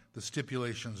causing the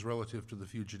stipulations relative to the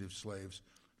fugitive slaves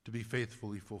to be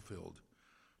faithfully fulfilled,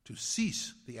 to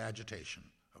cease the agitation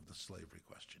of the slavery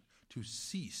question, to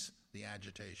cease the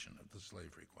agitation of the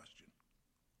slavery question.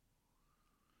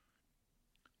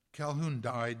 Calhoun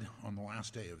died on the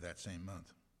last day of that same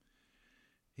month.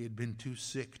 He had been too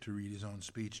sick to read his own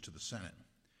speech to the Senate,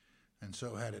 and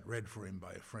so had it read for him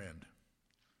by a friend.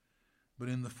 But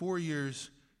in the 4 years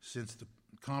since the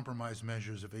compromise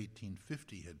measures of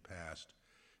 1850 had passed,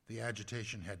 the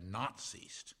agitation had not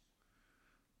ceased.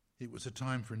 It was a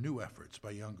time for new efforts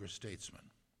by younger statesmen.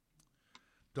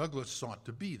 Douglas sought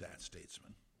to be that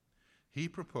statesman. He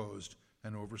proposed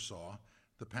and oversaw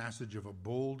the passage of a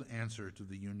bold answer to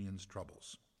the Union's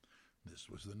troubles. This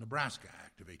was the Nebraska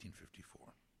Act of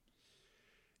 1854.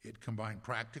 It combined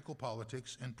practical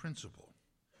politics and principle.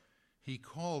 He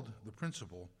called the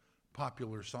principle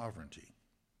popular sovereignty.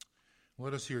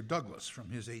 Let us hear Douglas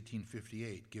from his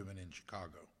 1858 given in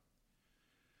Chicago.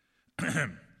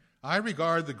 I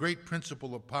regard the great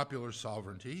principle of popular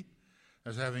sovereignty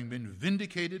as having been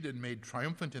vindicated and made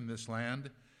triumphant in this land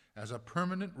as a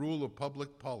permanent rule of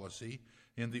public policy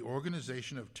in the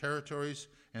organization of territories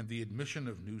and the admission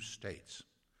of new states.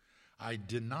 I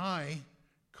deny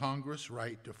Congress'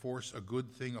 right to force a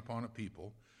good thing upon a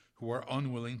people who are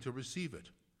unwilling to receive it.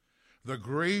 The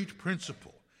great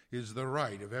principle is the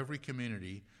right of every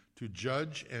community to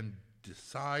judge and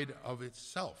decide of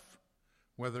itself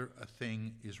whether a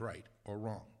thing is right or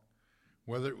wrong,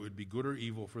 whether it would be good or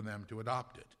evil for them to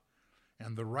adopt it.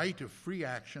 And the right of free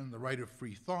action, the right of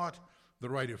free thought, the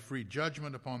right of free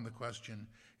judgment upon the question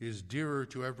is dearer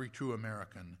to every true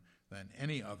American than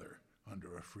any other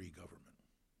under a free government.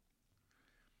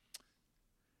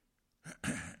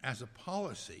 As a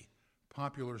policy,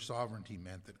 popular sovereignty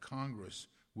meant that Congress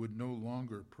would no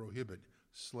longer prohibit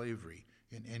slavery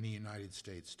in any United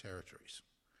States territories.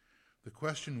 The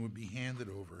question would be handed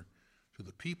over to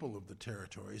the people of the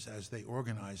territories as they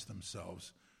organized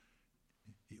themselves.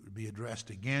 It would be addressed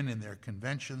again in their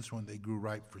conventions when they grew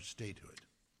ripe for statehood.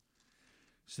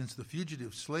 Since the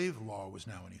fugitive slave law was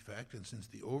now in effect, and since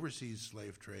the overseas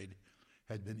slave trade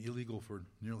had been illegal for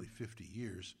nearly 50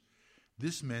 years,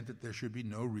 this meant that there should be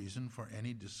no reason for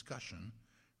any discussion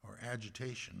or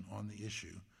agitation on the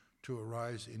issue to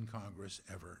arise in Congress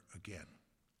ever again.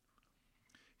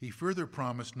 He further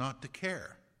promised not to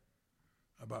care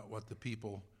about what the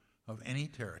people of any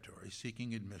territory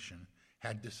seeking admission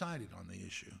had decided on the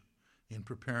issue in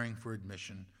preparing for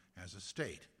admission as a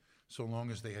state, so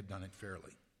long as they had done it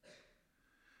fairly.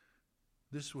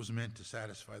 This was meant to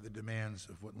satisfy the demands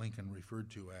of what Lincoln referred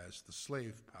to as the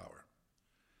slave power.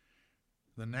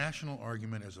 The national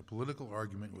argument as a political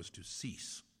argument was to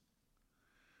cease,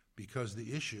 because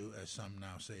the issue, as some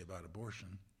now say about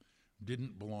abortion,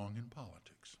 didn't belong in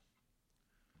politics.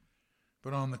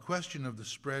 But on the question of the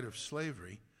spread of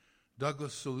slavery,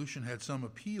 Douglas' solution had some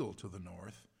appeal to the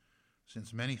North,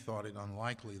 since many thought it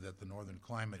unlikely that the northern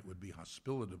climate would be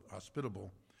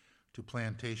hospitable to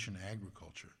plantation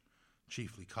agriculture,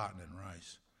 chiefly cotton and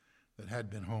rice, that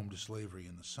had been home to slavery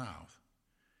in the South.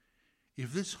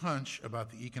 If this hunch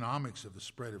about the economics of the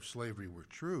spread of slavery were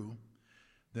true,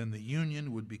 then the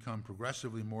Union would become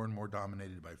progressively more and more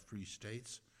dominated by free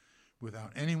states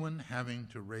without anyone having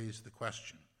to raise the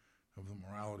question of the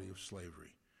morality of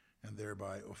slavery and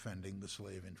thereby offending the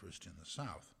slave interest in the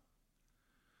South.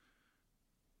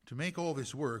 To make all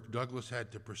this work, Douglas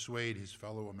had to persuade his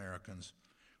fellow Americans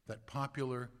that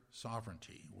popular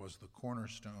sovereignty was the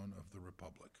cornerstone of the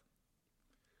Republic.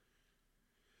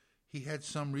 He had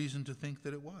some reason to think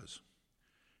that it was,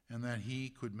 and that he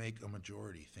could make a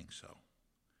majority think so.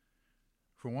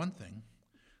 For one thing,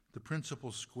 the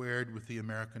principle squared with the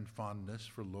American fondness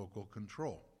for local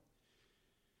control.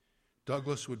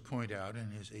 Douglas would point out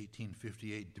in his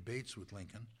 1858 debates with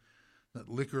Lincoln that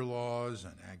liquor laws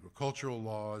and agricultural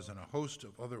laws and a host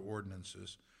of other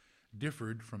ordinances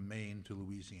differed from Maine to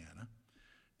Louisiana,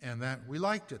 and that we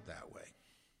liked it that way.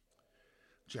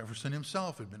 Jefferson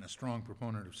himself had been a strong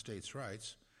proponent of states'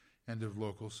 rights and of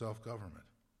local self-government.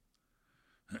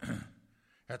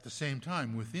 At the same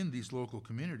time, within these local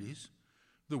communities,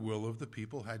 the will of the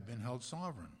people had been held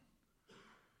sovereign.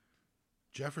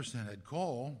 Jefferson had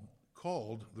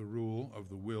called the rule of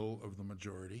the will of the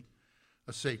majority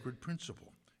a sacred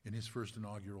principle in his first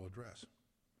inaugural address.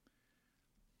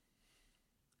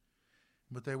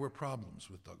 But there were problems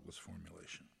with Douglas'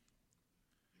 formulation.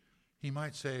 He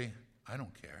might say, I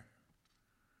don't care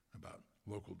about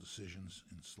local decisions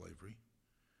in slavery,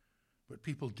 but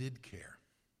people did care.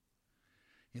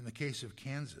 In the case of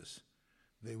Kansas,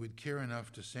 they would care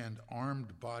enough to send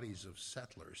armed bodies of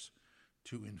settlers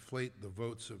to inflate the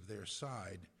votes of their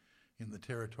side in the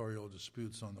territorial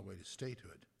disputes on the way to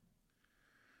statehood.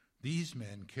 These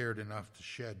men cared enough to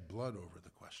shed blood over the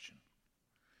question.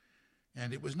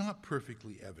 And it was not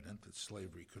perfectly evident that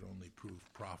slavery could only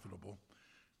prove profitable,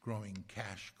 growing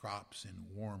cash crops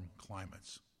in warm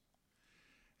climates.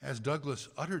 As Douglass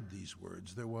uttered these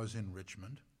words, there was in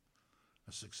Richmond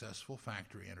a successful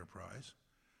factory enterprise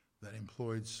that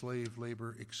employed slave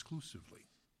labor exclusively.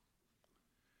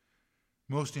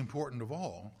 Most important of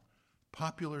all,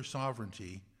 popular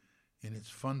sovereignty in its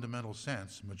fundamental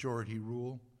sense, majority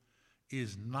rule,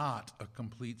 is not a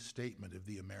complete statement of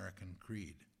the American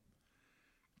creed.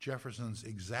 Jefferson's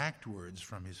exact words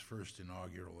from his first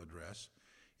inaugural address,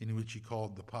 in which he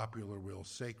called the popular will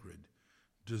sacred,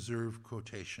 deserve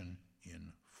quotation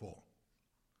in full.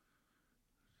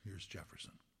 Here's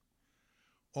Jefferson.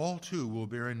 All, too, will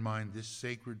bear in mind this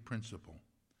sacred principle,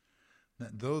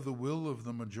 that though the will of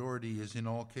the majority is in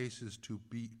all cases to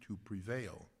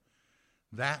prevail,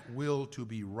 that will to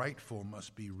be rightful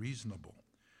must be reasonable,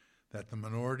 that the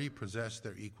minority possess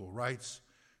their equal rights,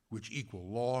 which equal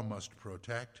law must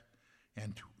protect,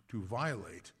 and to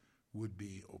violate would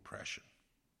be oppression.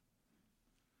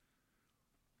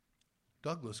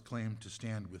 Douglass claimed to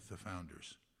stand with the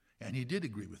founders, and he did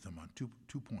agree with them on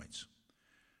two points: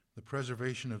 the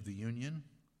preservation of the Union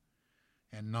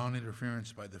and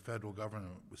non-interference by the federal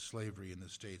government with slavery in the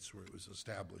states where it was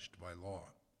established by law.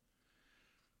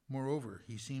 Moreover,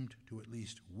 he seemed to at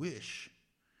least wish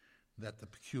that the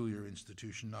peculiar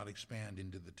institution not expand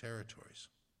into the territories.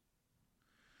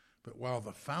 But while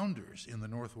the founders in the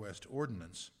Northwest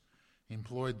Ordinance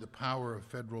employed the power of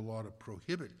federal law to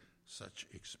prohibit such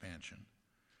expansion,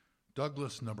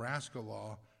 Douglass Nebraska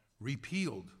law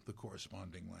repealed the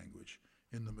corresponding language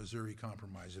in the Missouri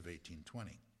Compromise of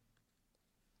 1820.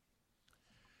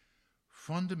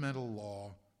 Fundamental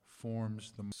law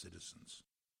forms the citizens.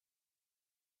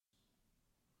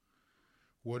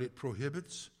 What it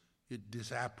prohibits, it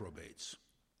disapprobates.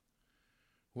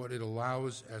 What it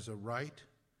allows as a right,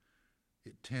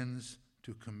 it tends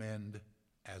to commend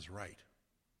as right.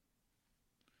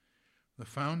 The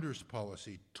founders'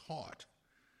 policy taught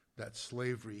that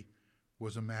slavery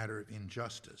was a matter of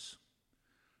injustice.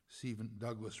 Stephen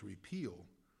Douglas' repeal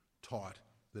taught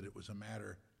that it was a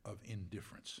matter of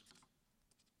indifference.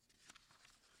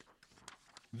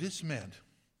 This meant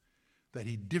that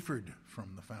he differed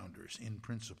from the founders in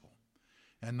principle,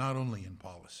 and not only in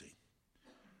policy.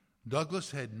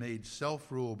 Douglass had made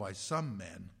self-rule by some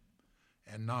men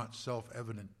and not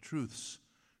self-evident truths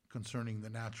concerning the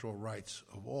natural rights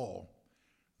of all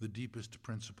the deepest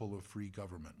principle of free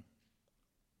government.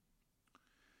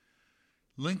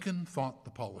 Lincoln thought the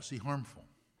policy harmful.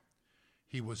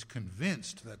 He was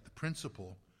convinced that the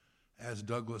principle, as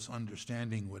Douglas'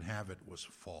 understanding would have it, was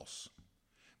false.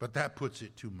 But that puts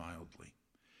it too mildly.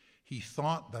 He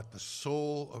thought that the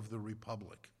soul of the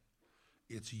republic,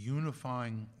 its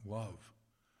unifying love,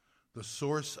 the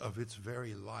source of its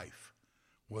very life,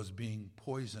 was being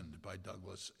poisoned by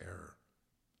Douglas' error.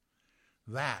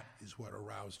 That is what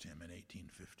aroused him in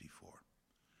 1854.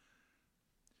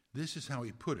 This is how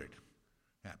he put it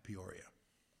at Peoria.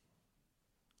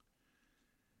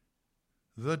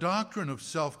 The doctrine of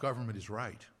self-government is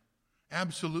right,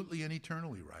 absolutely and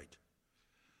eternally right,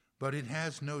 but it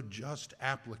has no just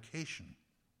application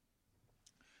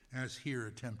as here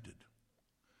attempted.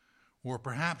 Or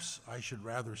perhaps I should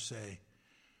rather say,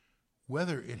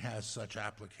 whether it has such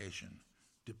application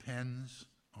depends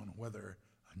on whether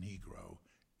a Negro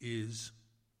is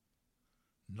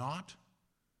not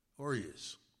or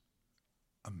is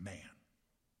a man.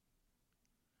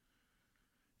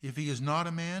 If he is not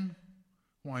a man,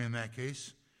 why in that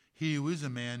case, he who is a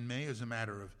man may, as a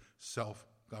matter of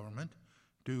self-government,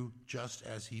 do just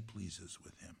as he pleases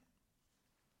with him.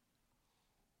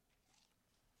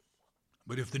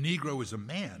 But if the Negro is a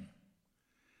man,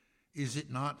 is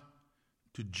it not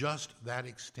to just that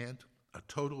extent a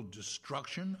total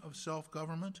destruction of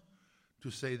self-government to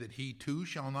say that he too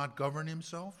shall not govern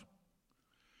himself?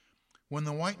 When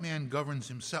the white man governs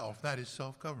himself, that is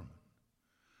self-government.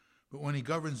 But when he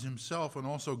governs himself and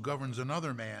also governs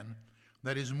another man,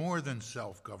 that is more than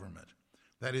self-government.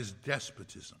 That is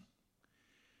despotism.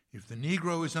 If the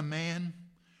Negro is a man,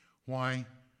 why,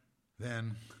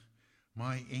 then,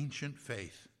 my ancient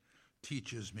faith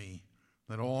teaches me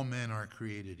that all men are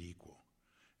created equal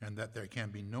and that there can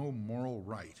be no moral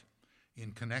right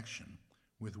in connection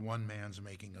with one man's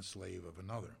making a slave of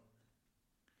another.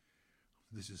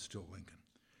 This is still Lincoln.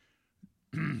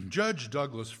 Judge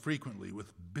Douglas frequently,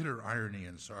 with bitter irony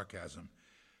and sarcasm,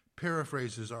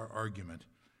 paraphrases our argument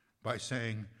by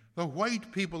saying The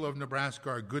white people of Nebraska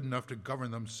are good enough to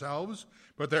govern themselves,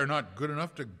 but they're not good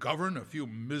enough to govern a few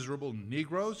miserable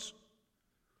Negroes?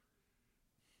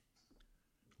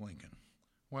 Lincoln.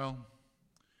 Well,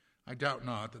 I doubt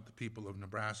not that the people of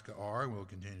Nebraska are and will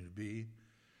continue to be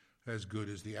as good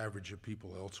as the average of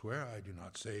people elsewhere. I do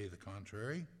not say the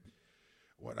contrary.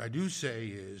 What I do say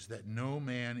is that no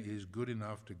man is good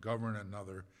enough to govern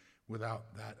another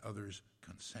without that other's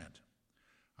consent.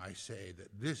 I say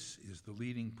that this is the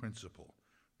leading principle,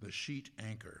 the sheet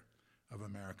anchor of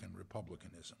American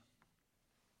republicanism.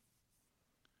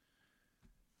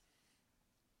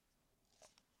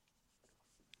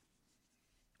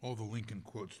 All the Lincoln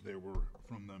quotes there were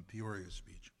from the Peoria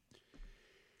speech.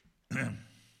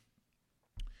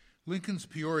 Lincoln's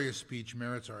Peoria speech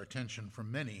merits our attention for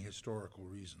many historical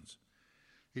reasons.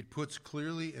 It puts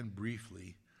clearly and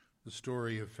briefly the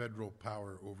story of federal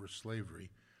power over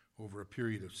slavery over a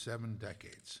period of 7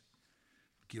 decades.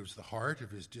 It gives the heart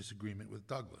of his disagreement with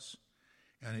Douglas,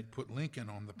 and it put Lincoln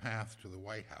on the path to the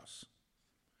White House.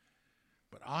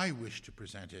 But I wish to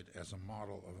present it as a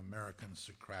model of American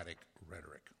Socratic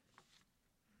rhetoric.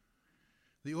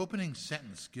 The opening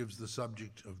sentence gives the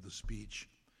subject of the speech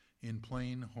in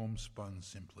plain homespun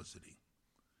simplicity.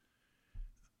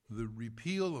 The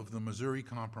repeal of the Missouri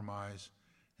Compromise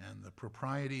and the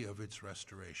propriety of its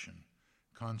restoration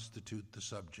constitute the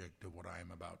subject of what I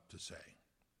am about to say.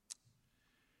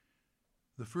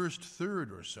 The first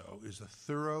third or so is a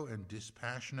thorough and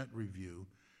dispassionate review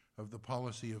of the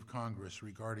policy of Congress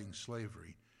regarding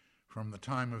slavery from the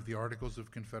time of the Articles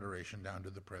of Confederation down to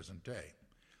the present day.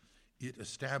 It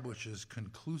establishes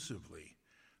conclusively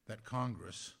that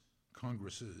Congresses,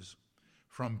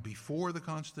 from before the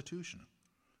Constitution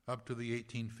up to the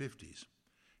 1850s,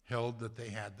 held that they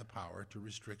had the power to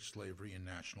restrict slavery in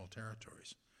national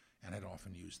territories and had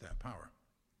often used that power.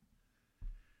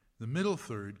 The middle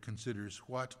third considers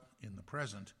what, in the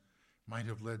present, might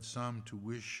have led some to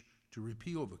wish to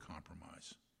repeal the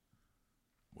compromise.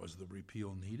 Was the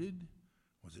repeal needed?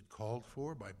 Was it called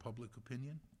for by public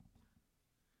opinion?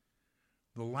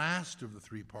 The last of the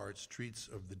 3 parts treats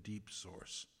of the deep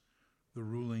source, the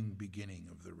ruling beginning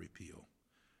of the repeal,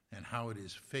 and how it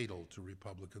is fatal to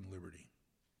Republican liberty.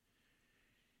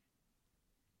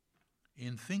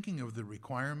 In thinking of the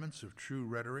requirements of true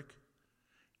rhetoric,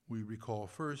 we recall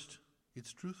first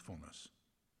its truthfulness.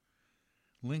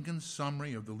 Lincoln's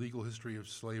summary of the legal history of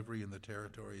slavery in the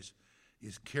territories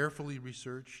is carefully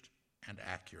researched and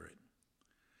accurate.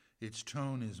 Its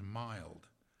tone is mild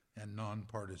and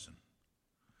nonpartisan.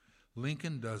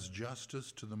 Lincoln does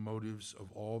justice to the motives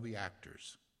of all the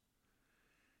actors,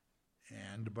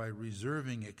 and by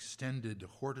reserving extended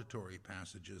hortatory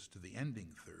passages to the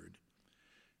ending third,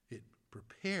 it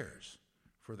prepares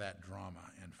for that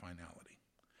drama and finality.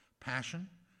 Passion,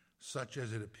 such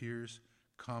as it appears,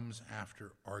 comes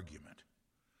after argument.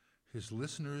 His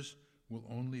listeners will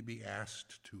only be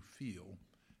asked to feel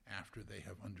after they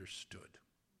have understood.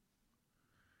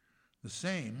 The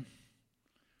same,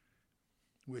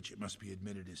 which it must be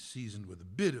admitted is seasoned with a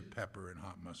bit of pepper and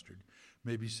hot mustard,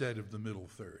 may be said of the middle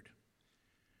third.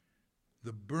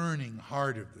 The burning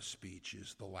heart of the speech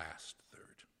is the last third.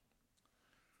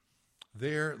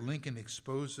 There, Lincoln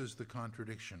exposes the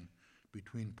contradiction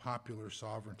between popular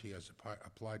sovereignty as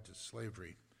applied to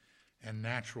slavery and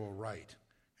natural right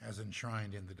as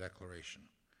enshrined in the Declaration,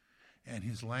 and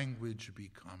his language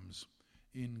becomes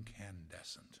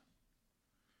incandescent.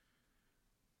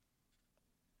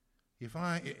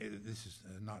 This is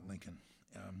not Lincoln,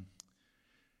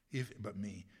 but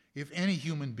me. If any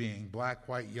human being, black,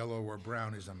 white, yellow, or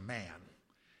brown, is a man,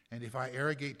 and if I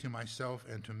arrogate to myself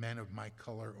and to men of my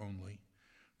color only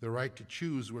the right to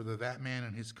choose whether that man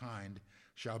and his kind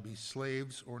shall be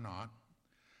slaves or not,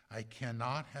 I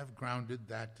cannot have grounded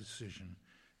that decision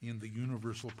in the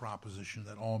universal proposition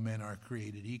that all men are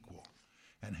created equal,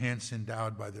 and hence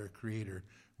endowed by their Creator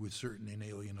with certain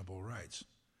inalienable rights.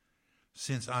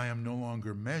 Since I am no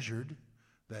longer measured,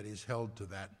 that is, held to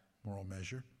that moral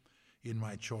measure, in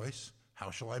my choice,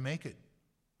 how shall I make it?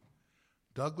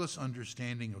 Douglas'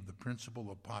 understanding of the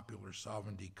principle of popular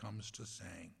sovereignty comes to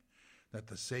saying that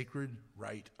the sacred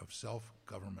right of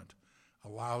self-government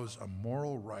allows a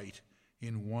moral right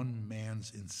in one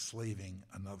man's enslaving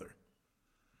another.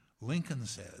 Lincoln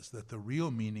says that the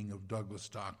real meaning of Douglas'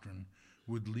 doctrine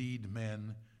would lead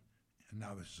men, and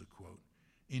now this is a quote,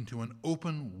 into an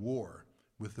open war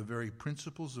with the very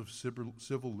principles of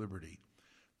civil liberty,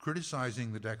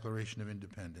 criticizing the Declaration of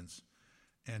Independence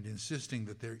and insisting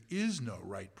that there is no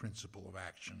right principle of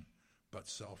action but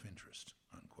self-interest,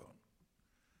 unquote.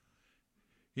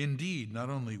 Indeed, not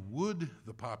only would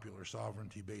the popular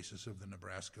sovereignty basis of the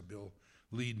Nebraska Bill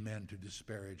lead men to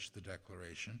disparage the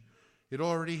Declaration, it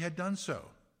already had done so,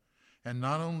 and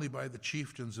not only by the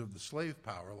chieftains of the slave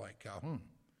power like Calhoun.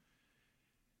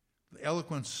 The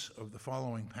eloquence of the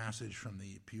following passage from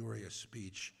the Peoria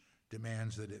speech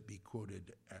demands that it be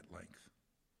quoted at length.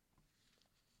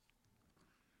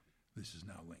 This is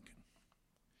now Lincoln.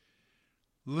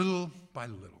 Little by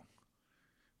little,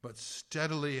 but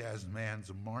steadily as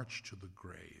man's march to the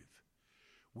grave,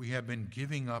 we have been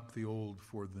giving up the old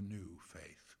for the new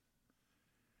faith.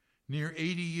 Near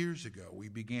 80 years ago, we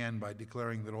began by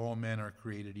declaring that all men are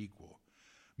created equal.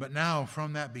 But now,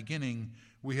 from that beginning,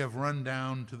 we have run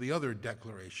down to the other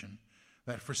declaration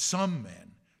that for some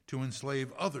men to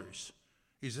enslave others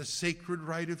is a sacred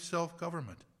right of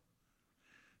self-government.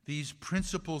 These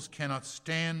principles cannot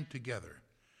stand together.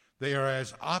 They are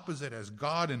as opposite as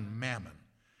God and mammon,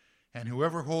 and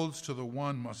whoever holds to the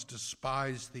one must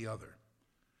despise the other.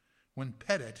 When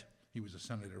Pettit, he was a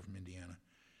senator from Indiana,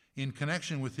 in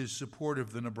connection with his support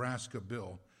of the Nebraska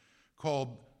bill,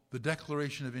 called the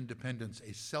Declaration of Independence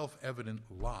a self-evident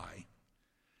lie,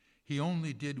 he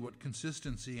only did what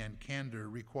consistency and candor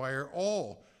require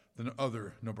all the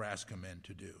other Nebraska men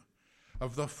to do.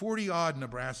 Of the 40-odd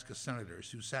Nebraska senators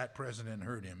who sat present and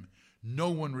heard him, no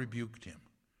one rebuked him.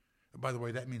 By the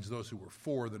way, that means those who were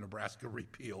for the Nebraska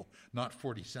repeal, not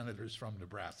 40 senators from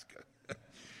Nebraska.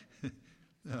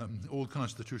 Old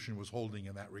Constitution was holding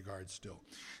in that regard still.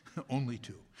 Only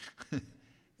two.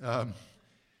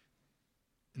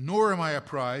 Nor am I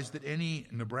apprised that any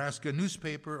Nebraska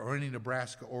newspaper or any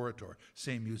Nebraska orator,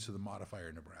 same use of the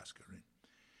modifier Nebraska, right,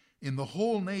 in the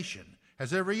whole nation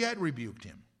has ever yet rebuked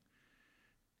him.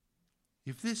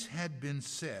 If this had been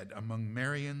said among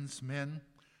Marion's men,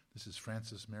 this is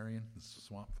Francis Marion, the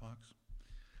Swamp Fox,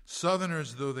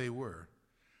 Southerners though they were,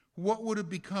 what would have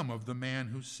become of the man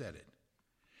who said it?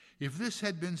 If this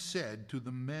had been said to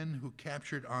the men who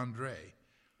captured Andre,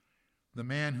 the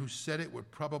man who said it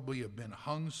would probably have been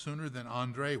hung sooner than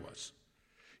Andre was.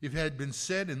 If it had been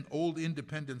said in old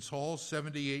Independence Hall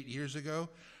 78 years ago,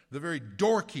 the very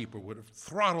doorkeeper would have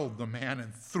throttled the man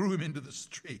and threw him into the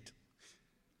street.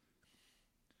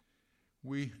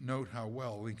 We note how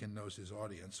well Lincoln knows his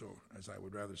audience, or as I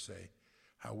would rather say,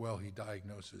 how well he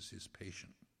diagnoses his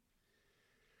patient.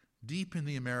 Deep in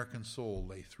the American soul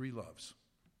lay three loves: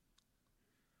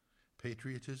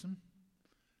 patriotism,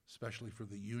 especially for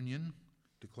the Union,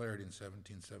 declared in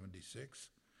 1776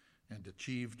 and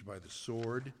achieved by the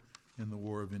sword in the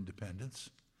War of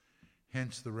Independence,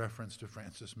 hence the reference to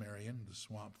Francis Marion, the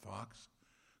Swamp Fox,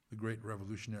 the great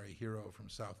revolutionary hero from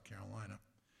South Carolina,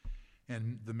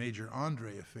 and the Major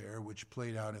Andre affair, which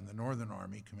played out in the Northern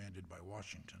Army commanded by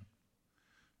Washington.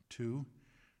 2,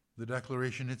 the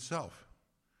Declaration itself,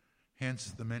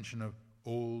 hence the mention of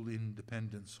Old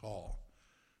Independence Hall,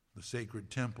 the sacred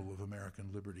temple of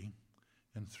American liberty.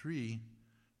 And 3,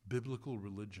 biblical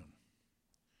religion,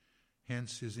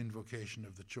 hence his invocation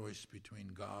of the choice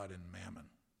between God and mammon.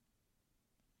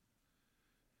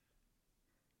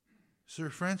 Sir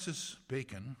Francis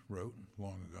Bacon wrote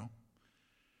long ago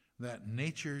that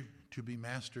nature to be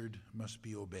mastered must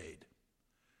be obeyed.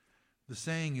 The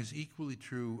saying is equally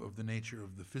true of the nature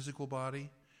of the physical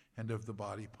body and of the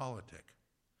body politic.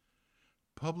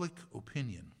 Public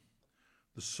opinion,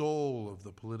 the soul of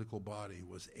the political body,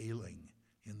 was ailing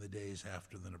in the days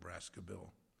after the Nebraska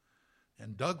bill,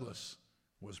 and Douglas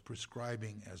was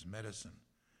prescribing as medicine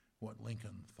what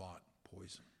Lincoln thought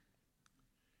poison.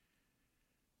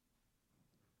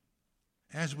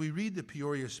 As we read the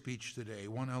Peoria speech today,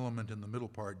 one element in the middle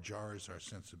part jars our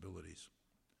sensibilities.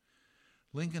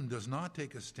 Lincoln does not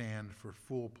take a stand for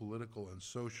full political and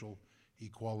social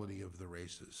equality of the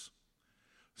races.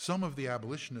 Some of the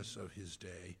abolitionists of his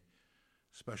day,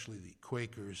 especially the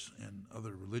Quakers and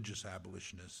other religious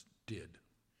abolitionists, did.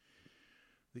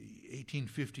 The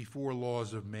 1854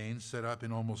 laws of Maine set up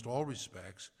in almost all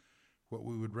respects what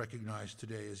we would recognize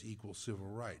today as equal civil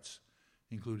rights,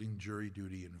 including jury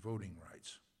duty and voting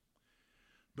rights.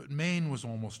 But Maine was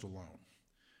almost alone.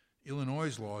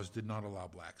 Illinois' laws did not allow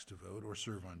blacks to vote or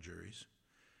serve on juries,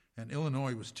 and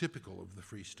Illinois was typical of the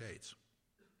free states.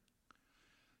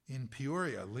 In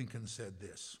Peoria, Lincoln said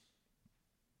this,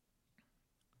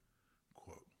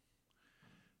 quote,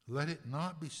 "Let it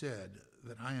not be said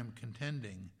that I am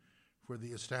contending for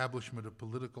the establishment of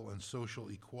political and social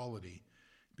equality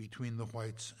between the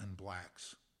whites and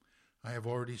blacks. I have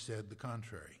already said the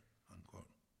contrary," unquote.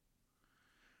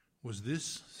 Was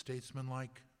this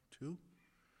statesmanlike too?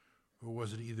 Or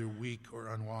was it either weak or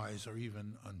unwise or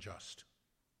even unjust?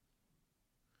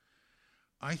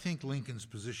 I think Lincoln's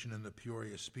position in the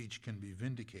Peoria speech can be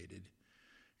vindicated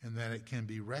and that it can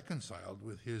be reconciled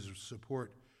with his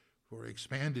support for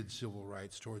expanded civil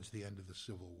rights towards the end of the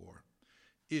Civil War,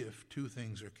 if two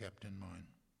things are kept in mind.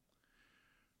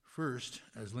 First,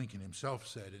 as Lincoln himself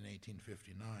said in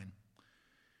 1859,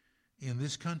 in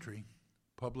this country,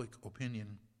 public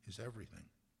opinion is everything.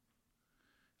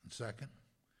 And second,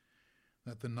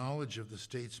 that the knowledge of the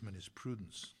statesman is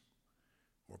prudence,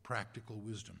 or practical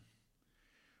wisdom,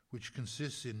 which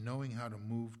consists in knowing how to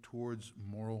move towards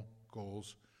moral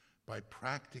goals by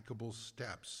practicable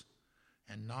steps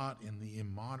and not in the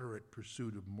immoderate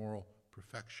pursuit of moral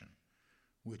perfection,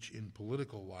 which in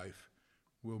political life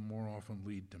will more often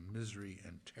lead to misery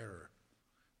and terror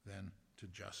than to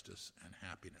justice and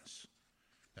happiness.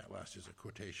 That last is a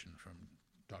quotation from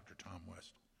Dr. Tom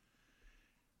West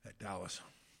at Dallas.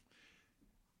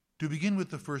 To begin with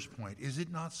the first point, is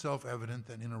it not self-evident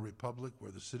that in a republic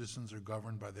where the citizens are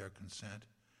governed by their consent,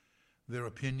 their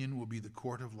opinion will be the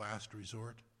court of last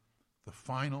resort, the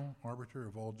final arbiter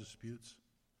of all disputes?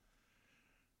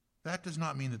 That does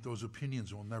not mean that those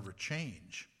opinions will never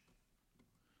change,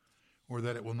 or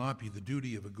that it will not be the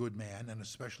duty of a good man, and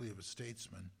especially of a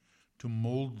statesman, to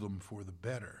mold them for the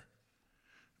better.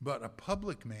 But a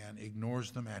public man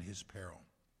ignores them at his peril.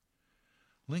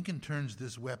 Lincoln turns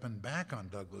this weapon back on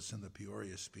Douglas in the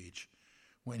Peoria speech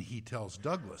when he tells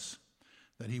Douglas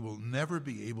that he will never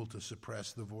be able to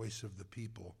suppress the voice of the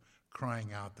people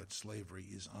crying out that slavery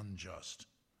is unjust.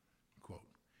 Quote,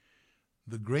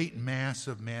 "The great mass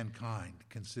of mankind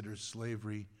considers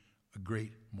slavery a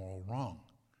great moral wrong,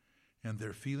 and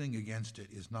their feeling against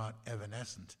it is not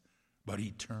evanescent, but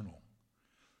eternal.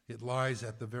 It lies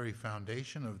at the very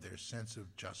foundation of their sense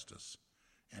of justice,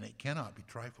 and it cannot be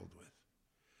trifled with.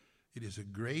 It is a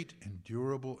great and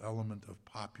durable element of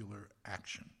popular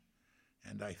action,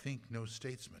 and I think no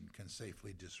statesman can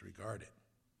safely disregard it."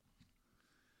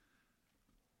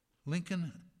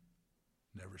 Lincoln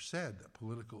never said that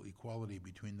political equality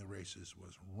between the races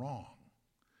was wrong.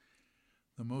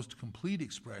 The most complete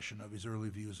expression of his early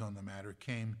views on the matter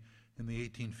came in the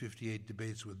 1858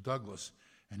 debates with Douglas,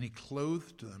 and he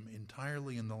clothed them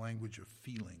entirely in the language of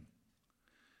feeling.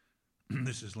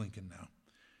 This is Lincoln now.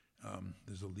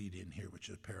 There's a lead in here, which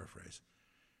is a paraphrase.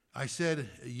 "I said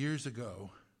years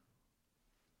ago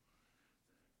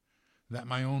that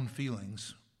my own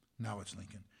feelings," now it's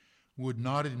Lincoln, "would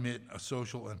not admit a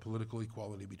social and political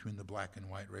equality between the black and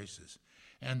white races,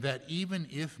 and that even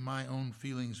if my own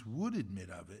feelings would admit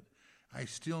of it, I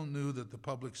still knew that the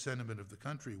public sentiment of the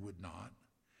country would not,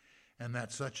 and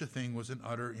that such a thing was an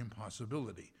utter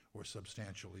impossibility, or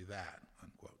substantially that,"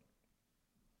 unquote.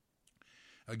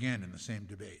 Again in the same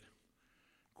debate,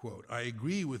 quote, "I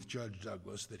agree with Judge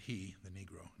Douglas that he," the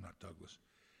Negro, not Douglas,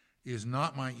 "is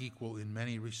not my equal in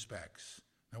many respects."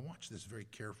 Now watch this very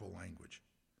careful language.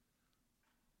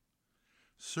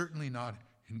 "Certainly not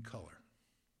in color."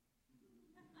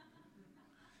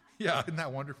 Yeah, isn't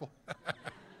that wonderful?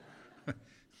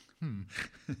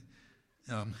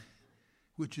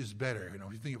 Which is better? You know,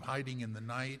 if you think of hiding in the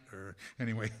night, or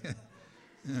anyway,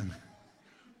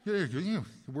 you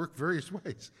work various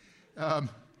ways.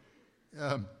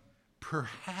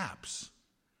 Perhaps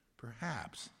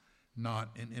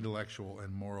not in intellectual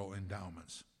and moral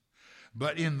endowments,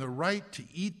 but in the right to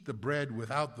eat the bread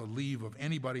without the leave of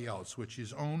anybody else, which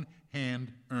his own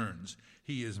hand earns.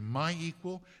 He is my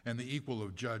equal, and the equal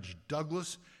of Judge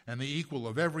Douglas, and the equal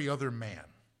of every other man.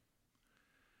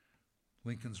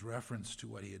 Lincoln's reference to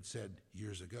what he had said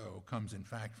years ago comes, in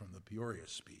fact, from the Peoria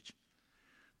speech.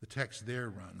 The text there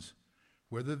runs,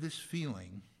 "Whether this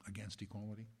feeling against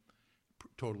equality,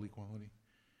 total equality,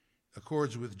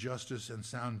 accords with justice and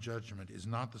sound judgment is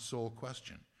not the sole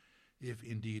question, if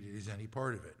indeed it is any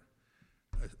part of it.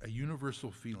 A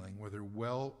universal feeling, whether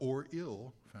well or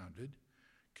ill founded,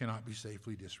 cannot be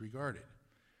safely disregarded.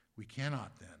 We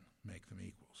cannot then make them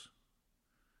equals."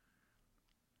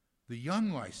 The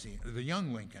young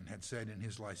Lincoln had said in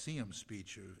his Lyceum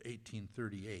speech of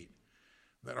 1838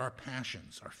 that our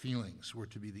passions, our feelings, were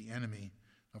to be the enemy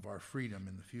of our freedom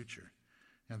in the future,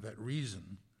 and that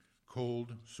reason,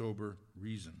 cold, sober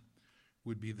reason,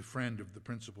 would be the friend of the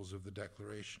principles of the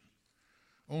Declaration.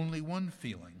 Only one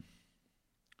feeling,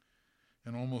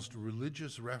 an almost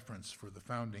religious reference for the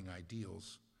founding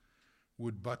ideals,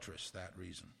 would buttress that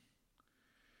reason.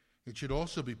 It should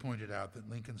also be pointed out that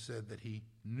Lincoln said that he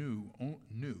knew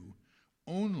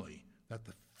only that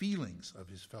the feelings of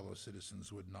his fellow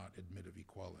citizens would not admit of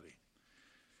equality.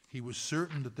 He was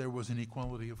certain that there was an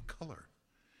equality of color.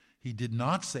 He did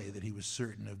not say that he was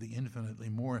certain of the infinitely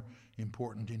more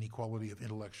important inequality of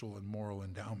intellectual and moral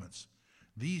endowments.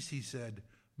 These, he said,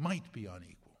 might be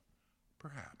unequal,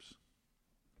 perhaps.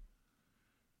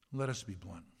 Let us be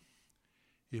blunt.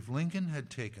 If Lincoln had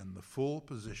taken the full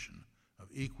position of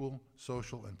equal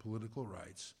social and political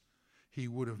rights, he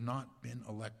would have not been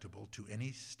electable to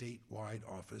any statewide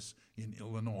office in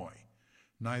Illinois,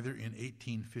 neither in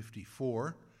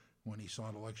 1854, when he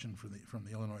sought election from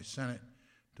the Illinois Senate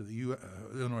to the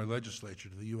Illinois legislature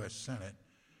to the U.S. Senate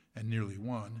and nearly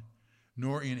won,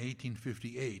 nor in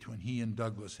 1858, when he and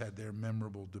Douglas had their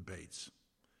memorable debates.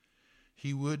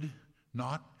 He would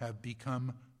not have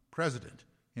become president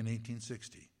in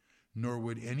 1860, nor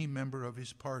would any member of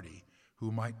his party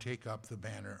who might take up the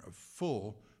banner of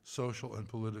full social and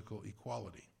political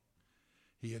equality.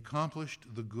 He accomplished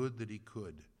the good that he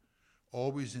could,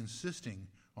 always insisting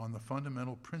on the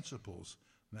fundamental principles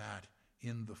that,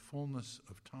 in the fullness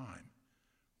of time,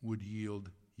 would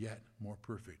yield yet more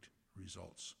perfect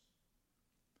results.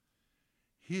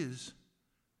 His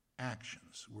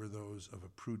actions were those of a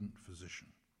prudent physician.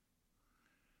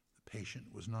 The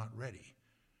patient was not ready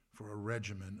for a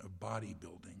regimen of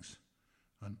bodybuilding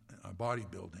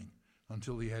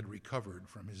until he had recovered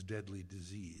from his deadly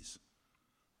disease.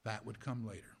 That would come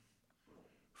later.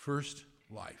 First,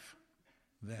 life,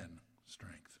 then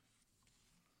strength.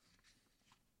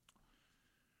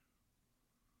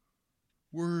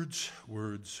 Words,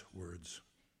 words, words.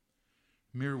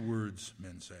 Mere words,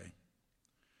 men say.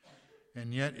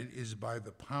 And yet it is by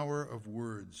the power of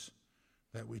words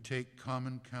that we take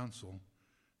common counsel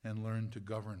and learn to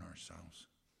govern ourselves.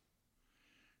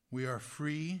 We are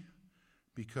free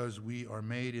because we are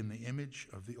made in the image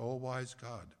of the all-wise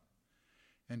God,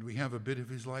 and we have a bit of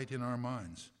his light in our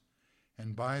minds,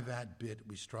 and by that bit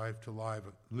we strive to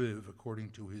live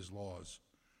according to his laws,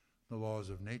 the laws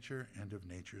of nature and of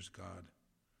nature's God.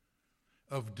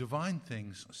 Of divine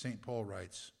things, St. Paul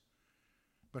writes,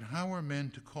 "But how are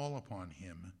men to call upon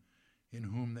him in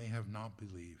whom they have not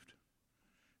believed?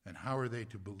 And how are they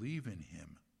to believe in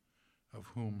him of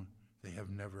whom they have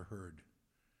never heard?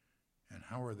 And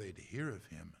how are they to hear of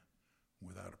him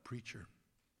without a preacher?"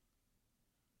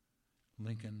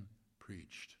 Lincoln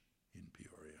preached in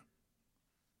Peoria.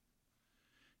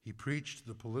 He preached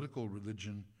the political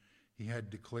religion he had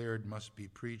declared must be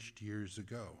preached years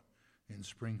ago in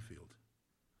Springfield.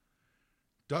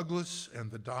 Douglas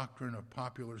and the doctrine of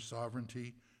popular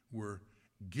sovereignty were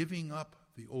giving up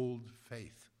the old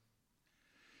faith.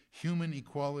 Human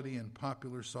equality and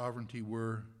popular sovereignty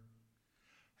were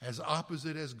as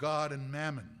opposite as God and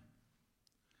Mammon.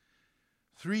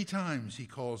 3 times he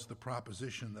calls the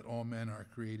proposition that all men are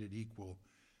created equal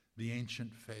the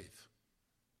ancient faith.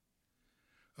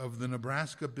 Of the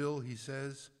Nebraska bill, he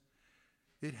says,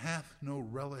 "It hath no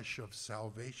relish of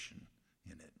salvation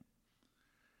in it."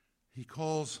 He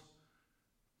calls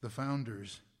the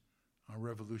founders our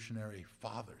revolutionary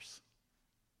fathers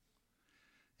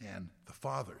and the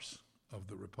fathers of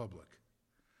the Republic,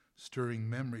 stirring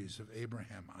memories of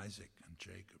Abraham, Isaac, and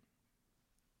Jacob.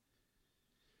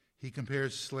 He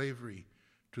compares slavery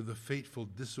to the fateful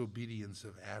disobedience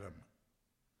of Adam.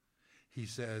 He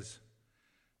says,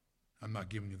 I'm not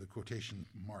giving you the quotation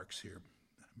marks here,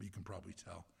 but you can probably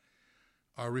tell,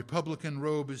 "Our Republican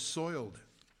robe is soiled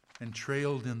and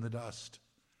trailed in the dust.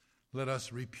 Let us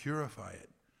repurify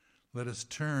it. Let us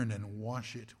turn and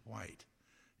wash it white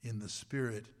in the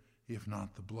spirit, if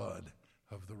not the blood,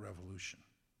 of the revolution."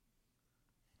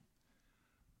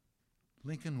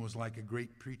 Lincoln was like a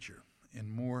great preacher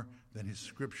in more than his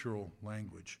scriptural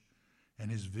language and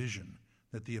his vision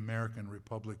that the American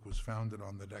Republic was founded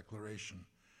on the Declaration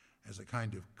as a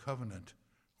kind of covenant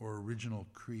or original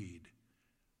creed,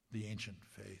 the ancient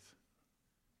faith.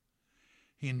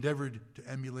 He endeavored to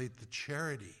emulate the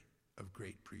charity of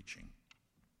great preaching,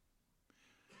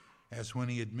 as when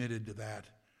he admitted that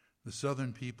the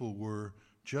Southern people were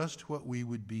just what we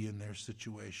would be in their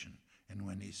situation, and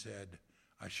when he said,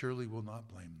 "I surely will not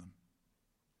blame them."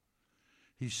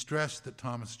 He stressed that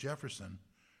Thomas Jefferson,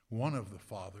 one of the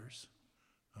fathers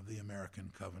of the American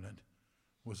covenant,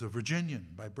 was a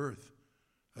Virginian by birth,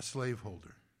 a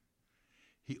slaveholder.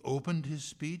 He opened his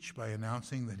speech by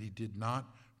announcing that he did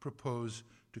not propose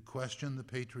to question the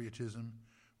patriotism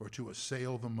or to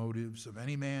assail the motives of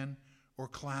any man or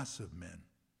class of men.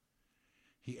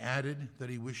 He added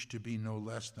that he wished to be no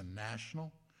less than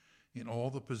national in all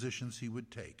the positions he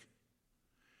would take.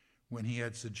 When he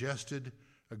had suggested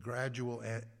a gradual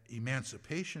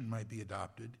emancipation might be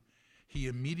adopted, he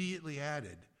immediately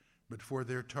added, "But for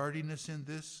their tardiness in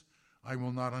this, I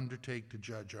will not undertake to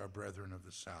judge our brethren of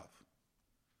the South."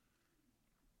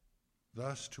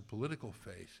 Thus, to political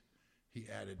faith, he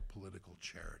added political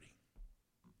charity.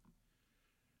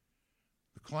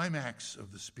 The climax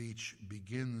of the speech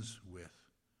begins with,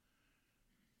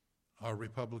 Our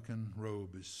Republican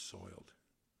robe is soiled.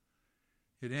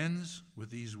 It ends with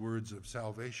these words of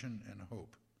salvation and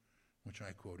hope, which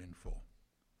I quote in full.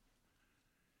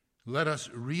 Let us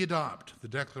readopt the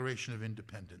Declaration of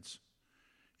Independence,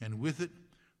 and with it,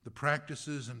 the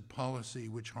practices and policy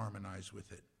which harmonize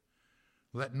with it.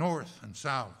 Let North and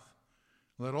South,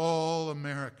 let all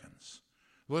Americans,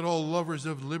 let all lovers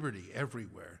of liberty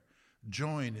everywhere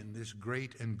join in this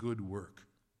great and good work.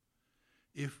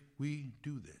 If we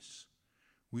do this,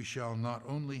 we shall not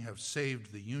only have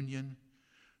saved the Union,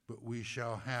 but we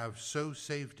shall have so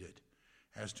saved it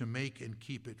as to make and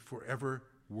keep it forever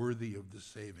worthy of the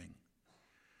saving.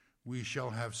 We shall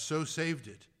have so saved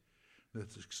it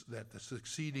that the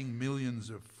succeeding millions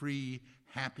of free,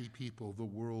 happy people the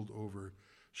world over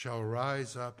shall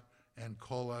rise up and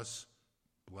call us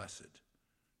blessed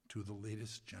to the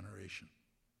latest generation.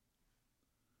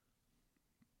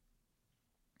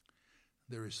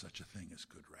 There is such a thing as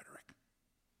good rhetoric.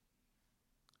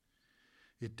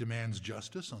 It demands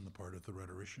justice on the part of the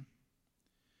rhetorician.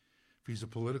 If he's a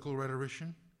political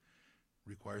rhetorician, it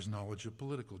requires knowledge of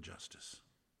political justice.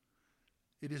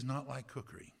 It is not like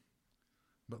cookery,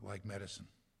 but like medicine.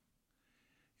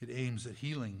 It aims at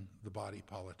healing the body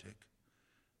politic,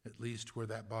 at least where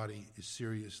that body is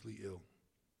seriously ill.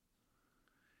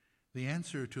 The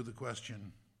answer to the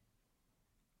question,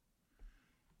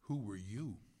 who were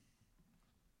you,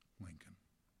 Lincoln?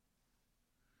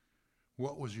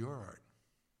 What was your art?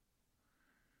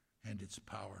 And its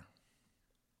power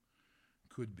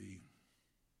could be,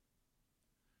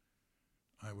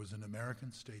 I was an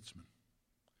American statesman,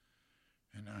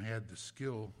 and I had the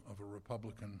skill of a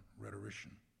Republican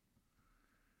rhetorician.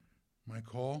 My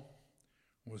call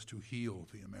was to heal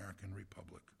the American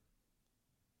Republic.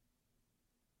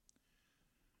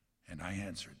 And I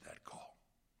answered that call.